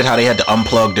always hated how they had to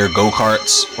unplug their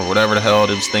go-karts, or whatever the hell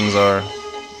those things are.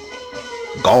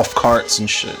 Golf carts and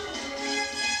shit.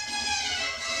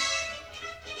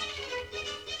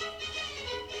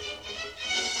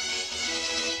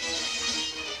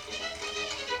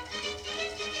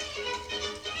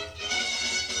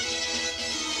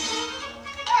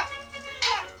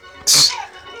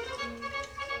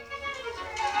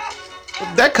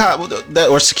 That cop,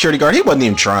 or security guard, he wasn't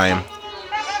even trying.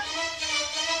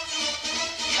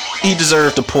 He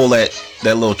deserved to pull that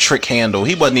little trick handle.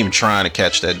 He wasn't even trying to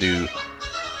catch that dude.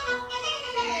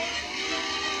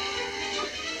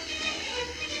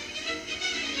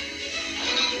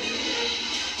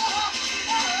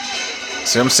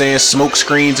 See what I'm saying? Smoke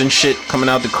screens and shit coming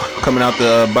out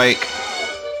the bike.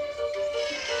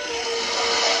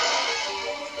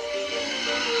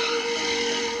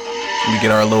 We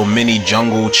get our little mini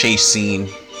jungle chase scene.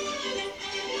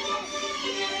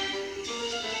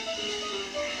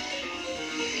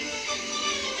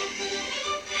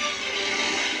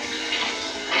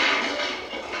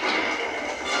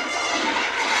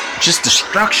 Just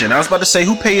destruction. I was about to say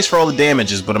who pays for all the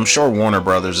damages, but I'm sure Warner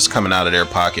Brothers is coming out of their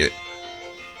pocket.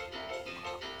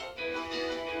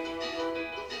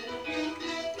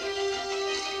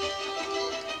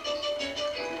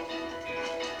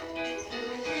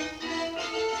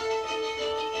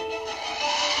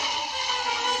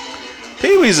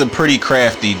 Pee-wee's a pretty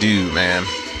crafty dude, man.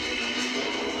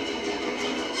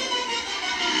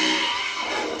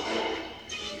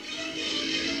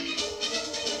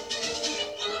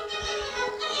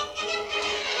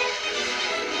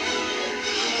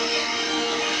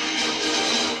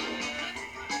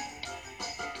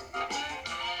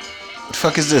 What the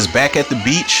fuck is this? Back at the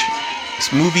beach?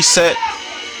 This movie set?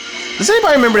 Does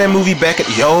anybody remember that movie Back at...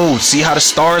 Yo, see how the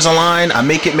stars align? I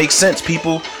make it make sense,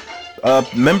 people.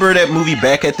 Remember that movie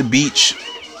Back at the Beach?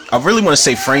 I really want to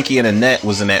say Frankie and Annette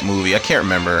was in that movie. I can't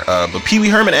remember. But Pee Wee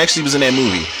Herman actually was in that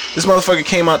movie. This motherfucker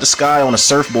came out the sky on a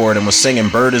surfboard and was singing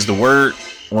Bird is the Word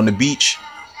on the beach.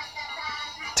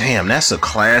 Damn, that's a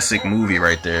classic movie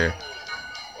right there.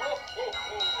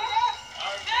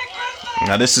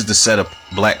 Now this is the set of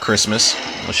Black Christmas.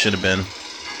 What should have been.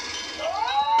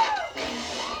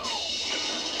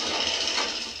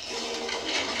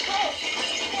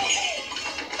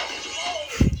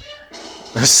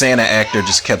 The Santa actor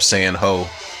just kept saying ho.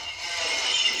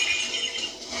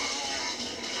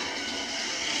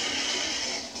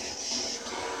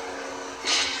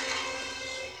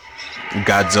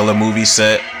 Godzilla movie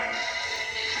set.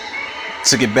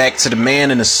 Took it back to the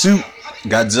man in the suit.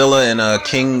 Godzilla and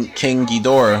King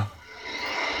Ghidorah.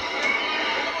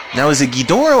 Now is it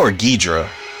Ghidorah or Ghidra?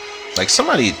 Like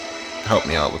somebody help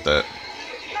me out with that.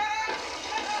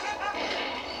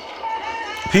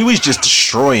 Pee-wee's just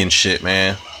destroying shit,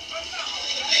 man.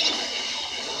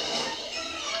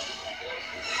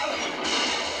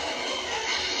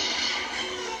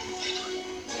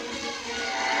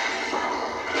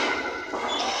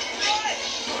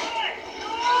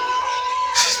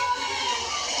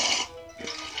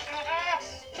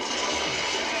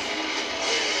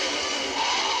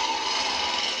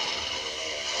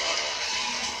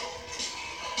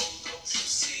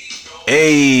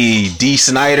 Hey, Dee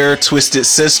Snider, Twisted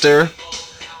Sister.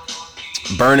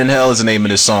 Burning Hell is the name of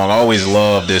this song. I always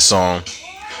love this song.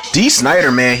 Dee Snider,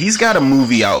 man, he's got a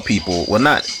movie out, people. Well,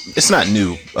 it's not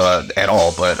new at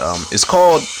all, but it's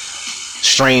called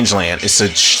Strangeland. It's a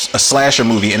slasher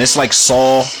movie, and it's like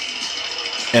Saw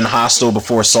and Hostel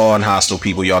before Saw and Hostel,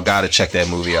 people. Y'all gotta check that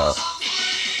movie out.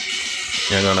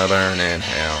 You're gonna burn in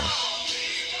hell.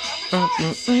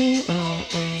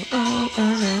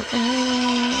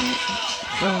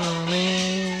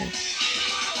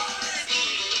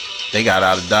 They got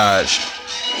out of Dodge.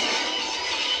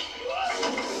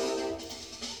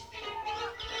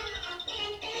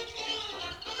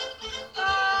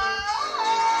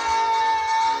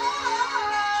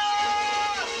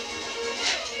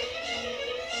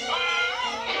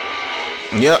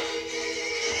 Yep.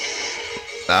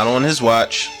 Not on his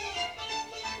watch.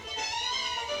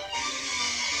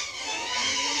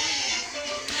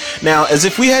 Now, as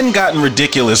if we hadn't gotten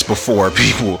ridiculous before,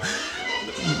 people,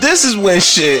 this is when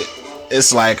shit,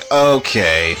 it's like,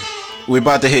 okay, we're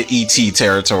about to hit ET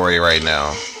territory right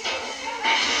now.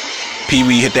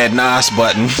 Pee-wee hit that NOS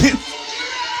button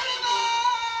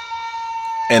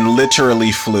and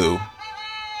literally flew.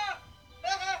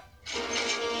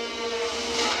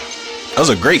 That was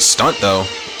a great stunt, though,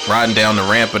 riding down the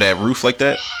ramp of that roof like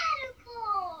that.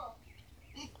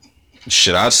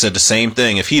 Shit, I said the same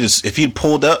thing. If he'd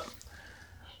pulled up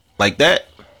like that,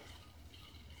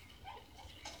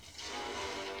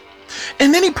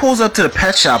 and then he pulls up to the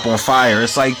pet shop on fire.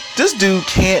 It's like, this dude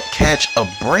can't catch a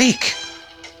break.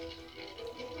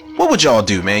 What would y'all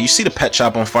do, man? You see the pet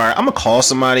shop on fire? I'm gonna call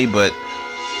somebody, but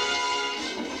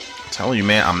I'm telling you,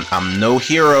 man, I'm no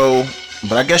hero.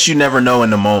 But I guess you never know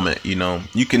in the moment, you know.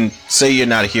 You can say you're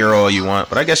not a hero all you want,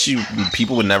 but I guess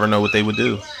people would never know what they would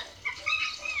do.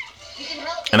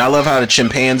 And I love how the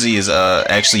chimpanzee is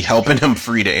actually helping him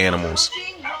free the animals.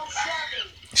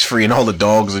 He's freeing all the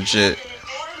dogs and shit.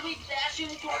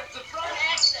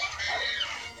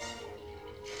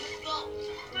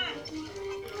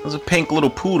 There's a pink little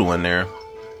poodle in there.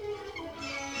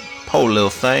 Poor little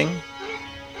thing.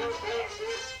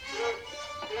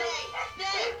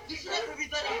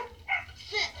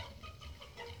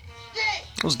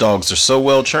 Those dogs are so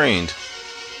well trained.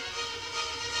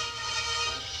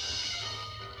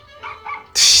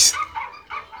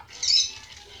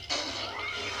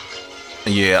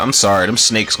 Yeah, I'm sorry. Them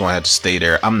snakes gonna have to stay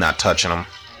there. I'm not touching them.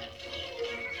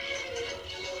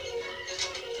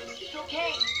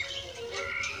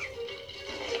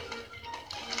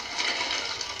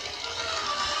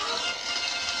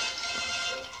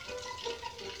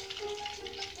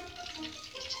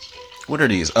 What are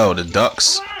these? Oh, the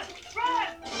ducks.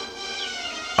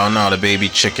 Oh no, the baby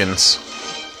chickens.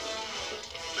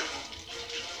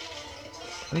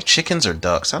 Are they chickens or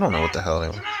ducks? I don't know what the hell they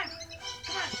are.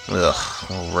 Ugh,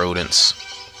 little rodents.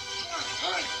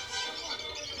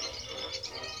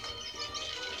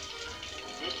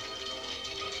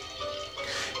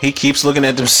 He keeps looking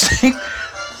at them snakes.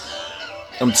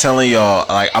 I'm telling y'all,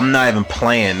 like, I'm not even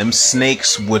playing. Them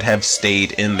snakes would have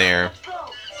stayed in there.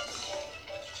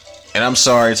 And I'm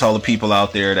sorry to all the people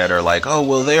out there that are like, oh,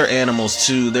 well, they're animals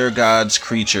too. They're God's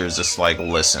creatures. It's like,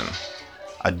 listen,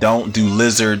 I don't do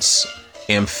lizards,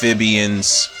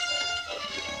 amphibians,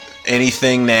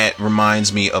 anything that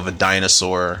reminds me of a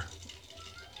dinosaur.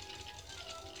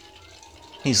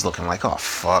 He's looking like, oh,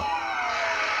 fuck.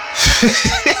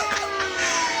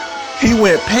 He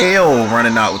went pale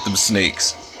running out with them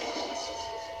snakes.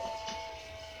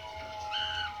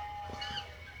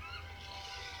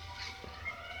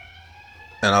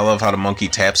 And I love how the monkey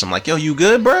taps him like, yo, you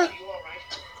good, bruh?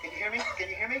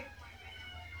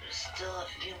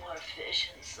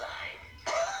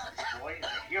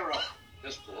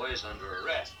 is under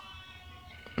arrest.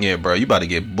 Yeah, bro, you about to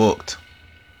get booked.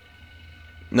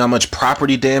 You know how much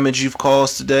property damage you've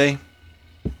caused today?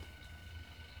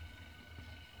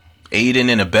 Aiding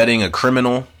and abetting a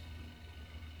criminal.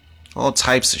 All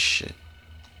types of shit.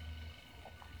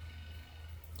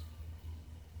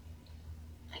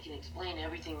 I can explain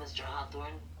everything, Mr.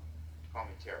 Hawthorne. Call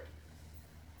me Terry.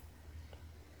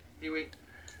 Pee-wee.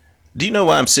 Do you know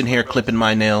why I'm sitting here clipping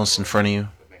my nails in front of you?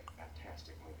 Would make a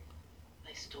fantastic movie.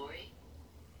 My story?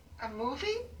 A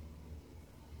movie?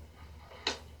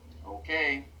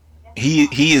 Okay.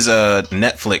 He is a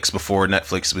Netflix before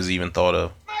Netflix was even thought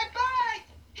of. My bike!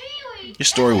 Pee-wee! Your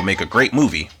story would make a great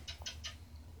movie.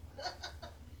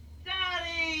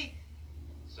 Daddy!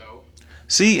 So?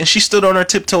 See, and she stood on her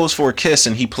tiptoes for a kiss,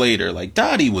 and he played her. Like,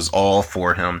 Dottie was all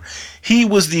for him. She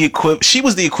was the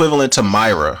equivalent to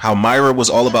Myra. How Myra was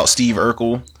all about Steve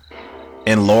Urkel,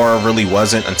 and Laura really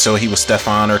wasn't until he was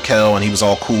Stefan Urkel, and he was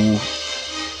all cool.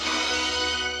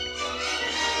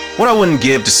 What I wouldn't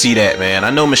give to see that, man. I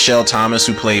know Michelle Thomas,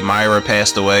 who played Myra,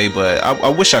 passed away, but I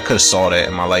wish I could have saw that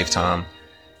in my lifetime.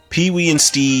 Pee-wee and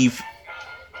Steve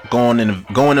going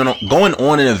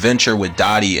on an adventure with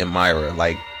Dottie and Myra.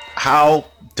 Like, how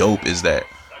dope is that?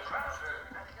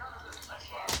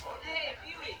 Hey,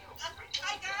 Pee-wee.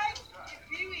 Hi, guys. Hey,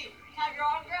 Pee-wee. Have your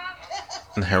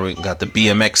autograph? And here we got the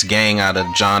BMX gang out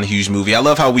of John Hughes movie. I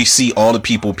love how we see all the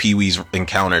people Pee-wee's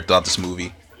encountered throughout this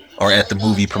movie. Or at the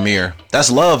movie premiere.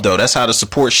 That's love, though. That's how the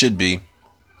support should be.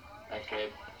 Okay.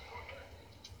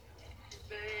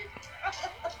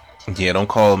 Yeah, don't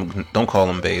call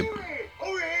him babe.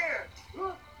 Over here.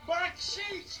 Look, back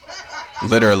seats.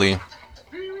 Literally.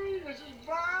 Pee-wee, this is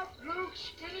Bob, Luke,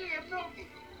 Skinny, and Milton.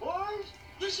 Boys,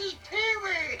 this is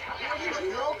Pee-wee.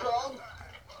 No problem.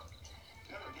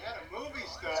 Never met a movie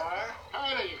star.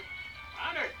 Howdy.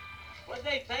 Honor, what'd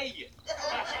they pay you?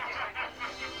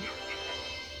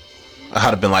 I'd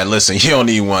have been like, listen, you don't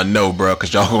even want to know, bro,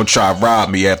 because y'all gonna try to rob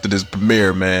me after this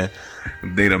premiere, man.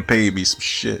 They done paid me some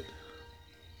shit.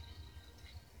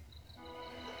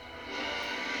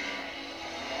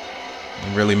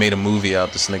 Really made a movie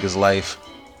out this nigga's life.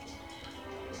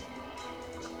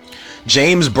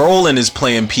 James Brolin is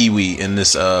playing Pee-wee in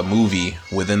this movie,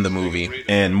 within the movie.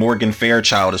 And Morgan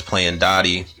Fairchild is playing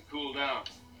Dottie. Cool down.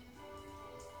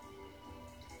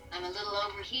 I'm a little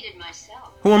overheated myself.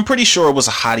 Who I'm pretty sure was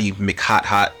a hottie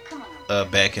McHot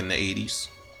back in the 80s.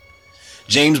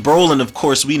 James Brolin, of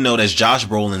course, we know that's Josh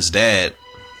Brolin's dad.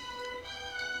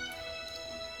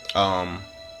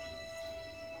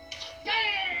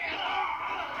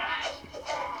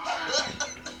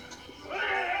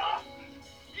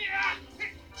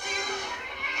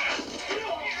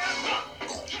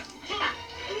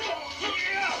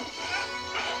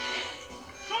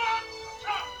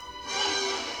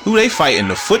 Who they fighting?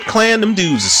 The Foot Clan? Them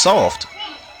dudes is soft.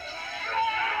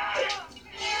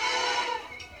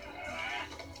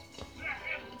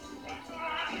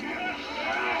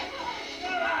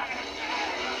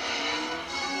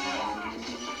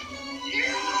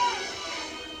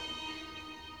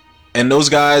 And those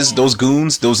guys, those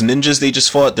goons, those ninjas they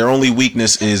just fought, their only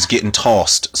weakness is getting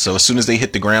tossed. So as soon as they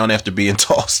hit the ground after being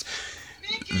tossed,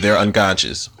 they're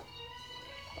unconscious.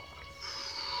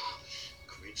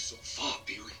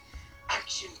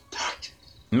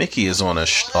 Mickey is on a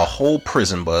whole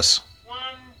prison bus. 1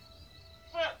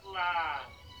 foot line.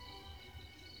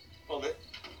 Hold it.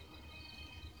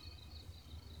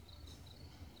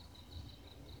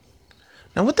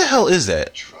 Now what the hell is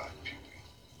that?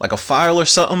 Like a file or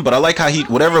something? But I like how he,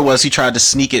 whatever it was, he tried to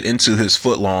sneak it into his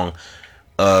foot long.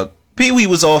 Pee-wee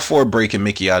was all for breaking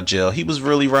Mickey out of jail. He was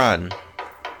really riding.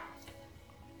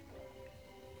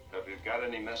 Have you got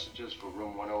any messages for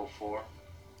room 104?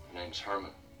 My name's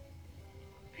Herman.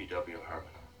 P.W. Herman.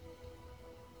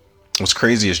 What's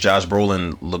crazy is Josh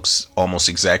Brolin looks almost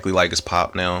exactly like his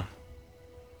pop now.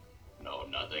 No,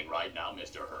 nothing right now,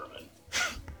 Mr. Herman.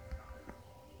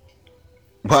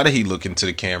 Why did he look into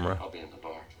the camera? I'll be in the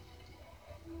bar.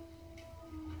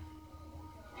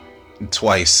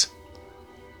 Twice.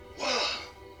 Wow.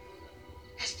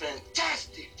 That's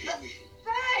fantastic, Pee-wee.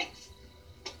 Thanks!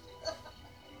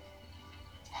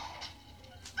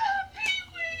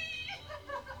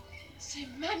 C'est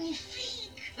magnifique!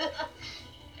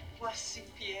 Voici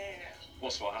Pierre.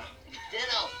 Bonsoir.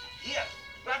 Ditto. Here.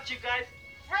 Brought you guys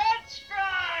French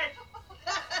fries!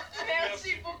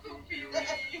 Merci beaucoup, Pee-wee.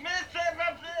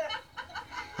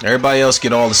 Everybody else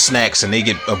get all the snacks, and they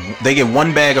get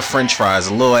one bag of French fries,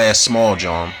 a little ass small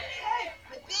John. Hey,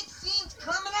 the big scene's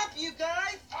coming up, you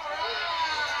guys!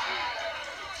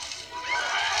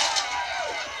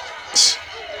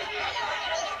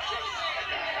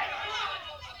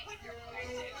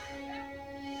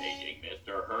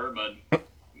 Herman.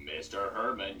 Mr.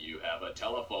 Herman, you have a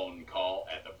telephone call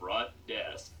at the front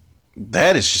desk.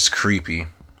 That is just creepy.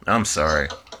 I'm sorry.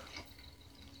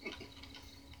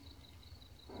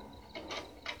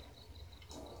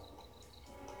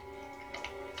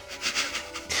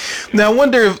 Now, I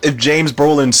wonder if James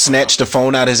Brolin snatched the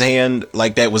phone out of his hand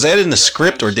like that. Was that in the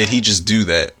script, or did he just do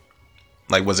that?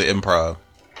 Like, was it improv?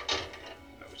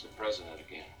 That was the president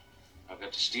again. I've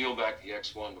got to steal back the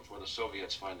X-1 before the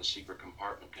Soviets find the secret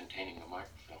compartment containing the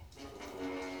microfilm.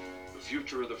 The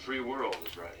future of the free world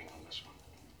is riding on this one.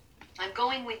 I'm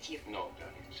going with you. No,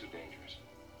 Daddy, it's too dangerous.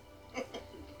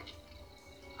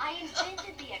 I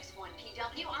invented the X-1,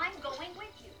 PW. I'm going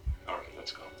with you. All right,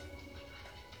 let's go.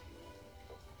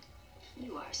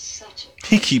 You are such a...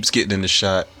 He keeps getting in the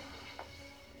shot.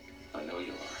 I know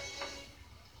you are.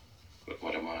 But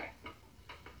what am I?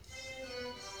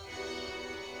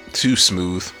 Too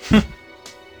smooth.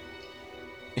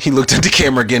 He looked at the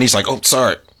camera again. He's like, oh,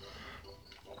 sorry.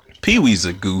 Pee-wee's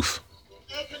a goof.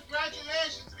 Hey,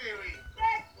 congratulations, Pee-wee.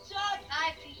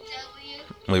 Hi,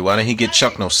 PW. Wait, why didn't he get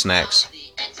Chuck no snacks?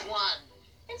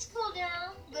 It's cool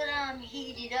down, but I'm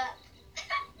heated up.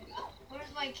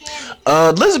 Where's my candy?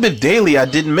 Elizabeth Daily, I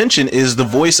didn't mention, is the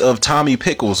voice of Tommy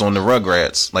Pickles on the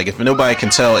Rugrats. Like, if nobody can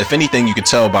tell, if anything, you can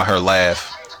tell by her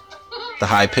laugh. The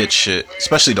high-pitched shit,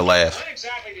 especially the laugh.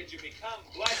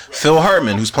 Phil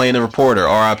Hartman, who's playing the reporter,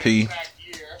 R.I.P.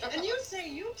 And you say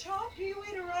you taught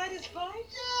Pee-wee to ride his bike?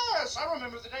 Yes, I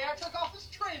remember the day I took off his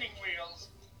training wheels.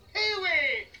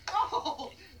 Pee-wee!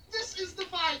 Oh, this is the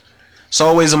bike. It's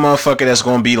always a motherfucker that's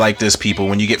gonna be like this, people,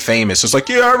 when you get famous. It's like,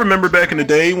 yeah, I remember back in the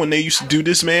day when they used to do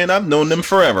this, man. I've known them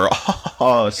forever.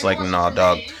 Oh, it's like, nah,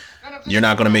 dog. You're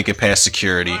not gonna make it past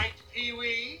security.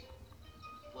 Pee-wee?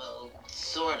 Well,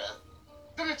 sorta.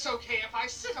 Then it's okay if I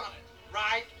sit on it,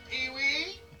 right,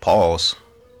 Pee-wee? Pause.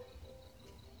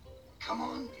 Come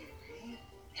on, Pee-wee.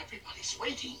 Everybody's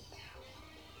waiting.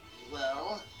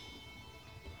 Well,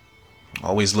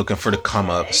 Always looking for the come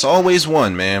up. It's always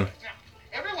one, man.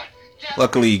 Everyone,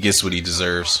 Luckily, he gets what he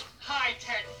deserves.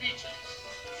 high-tech features.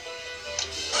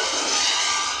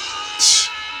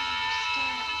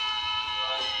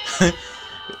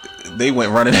 They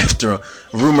went running after him.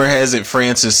 Rumor has it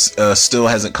Francis still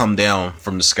hasn't come down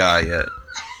from the sky yet.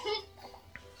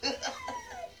 You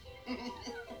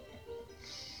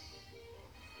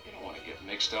don't want to get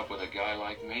mixed up with a guy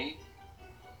like me.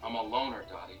 I'm a loner,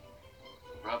 Dottie.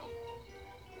 A rebel.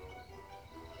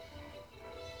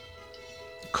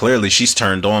 Clearly, she's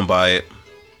turned on by it.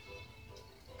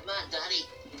 come on, Dottie.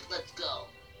 Let's go.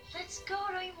 Let's go.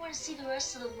 Don't you want to see the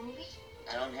rest of the movie?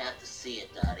 I don't have to see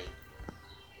it, Dottie.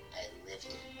 I lived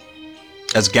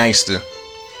it. That's gangster.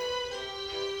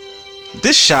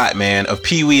 This shot, man, of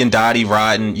Pee-wee and Dottie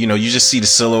riding, you know, you just see the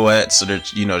silhouettes, or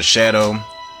the, you know, the shadow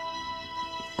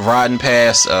riding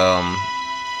past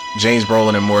James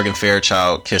Brolin and Morgan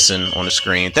Fairchild kissing on the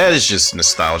screen. That is just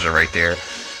nostalgia right there.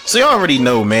 So you already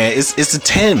know, man, it's a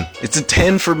 10. It's a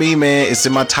 10 for me, man. It's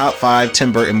in my top 5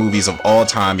 Tim Burton movies of all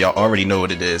time. Y'all already know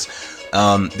what it is.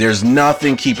 There's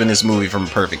nothing keeping this movie from a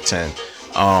perfect 10.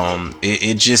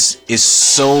 It just is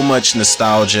so much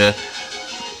nostalgia.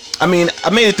 I mean, I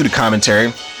made it through the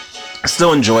commentary. I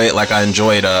still enjoy it like I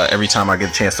enjoy it every time I get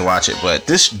a chance to watch it. But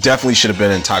this definitely should have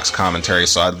been in Talks commentary,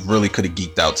 so I really could have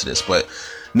geeked out to this. But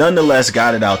nonetheless,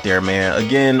 got it out there, man.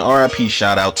 Again, RIP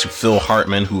shout out to Phil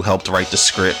Hartman, who helped write the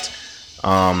script.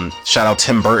 Shout out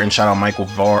Tim Burton. Shout out Michael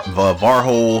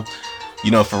Varhol,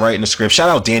 you know, for writing the script. Shout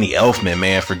out Danny Elfman,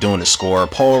 man, for doing the score.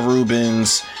 Paul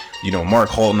Rubens, you know, Mark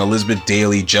Holton, Elizabeth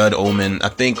Daily, Judd Omen. I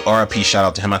think RIP shout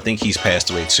out to him. I think he's passed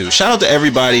away too. Shout out to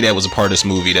everybody that was a part of this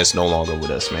movie that's no longer with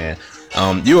us, man.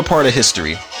 You were part of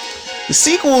history. The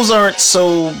sequels aren't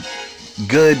so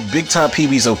good. Big Top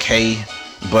Pee-wee's okay,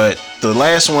 but the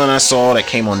last one I saw that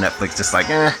came on Netflix, just like,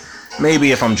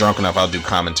 maybe if I'm drunk enough, I'll do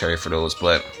commentary for those.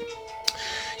 But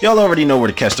y'all already know where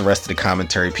to catch the rest of the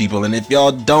commentary, people. And if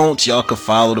y'all don't, y'all can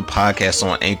follow the podcast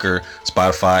on Anchor,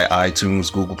 Spotify,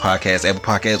 iTunes, Google Podcasts, Apple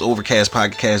Podcasts, Overcast,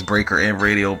 Podcast Breaker, and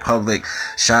Radio Public.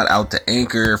 Shout out to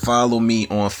Anchor. Follow me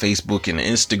on Facebook and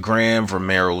Instagram,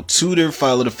 Romero Tudor.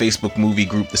 Follow the Facebook movie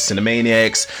group, The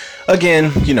Cinemaniacs.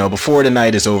 Again, you know, before the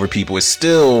night is over, people, it's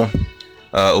still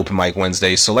Open Mic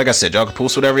Wednesday. So like I said, y'all can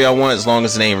post whatever y'all want as long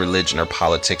as it ain't religion or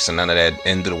politics and none of that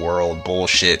end of the world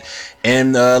bullshit.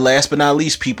 And last but not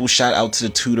least, people, shout out to the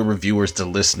Tudor reviewers, the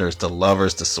listeners, the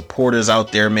lovers, the supporters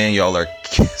out there, man. Y'all are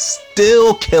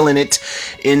still killing it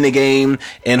in the game,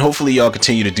 and hopefully y'all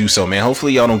continue to do so, man.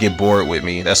 Hopefully y'all don't get bored with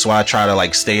me. That's why I try to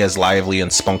like stay as lively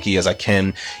and spunky as I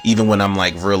can, even when I'm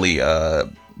like really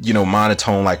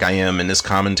monotone like I am in this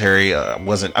commentary. I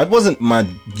wasn't my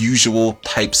usual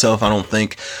type self, I don't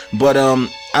think, but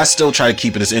I still try to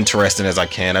keep it as interesting as I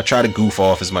can. I try to goof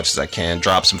off as much as I can,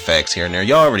 drop some facts here and there.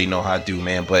 Y'all already know how I do,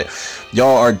 man, but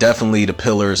y'all are definitely the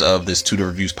pillars of this Tudor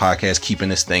Reviews podcast, keeping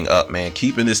this thing up, man,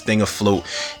 keeping this thing afloat.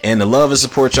 And the love and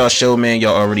support y'all show, man,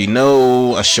 y'all already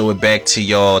know I show it back to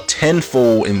y'all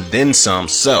tenfold and then some.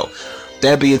 So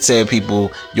that being said,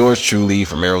 people, yours truly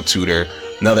from Errol Tudor,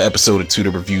 another episode of Tudor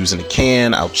Reviews in the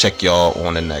can. I'll check y'all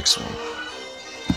on the next one.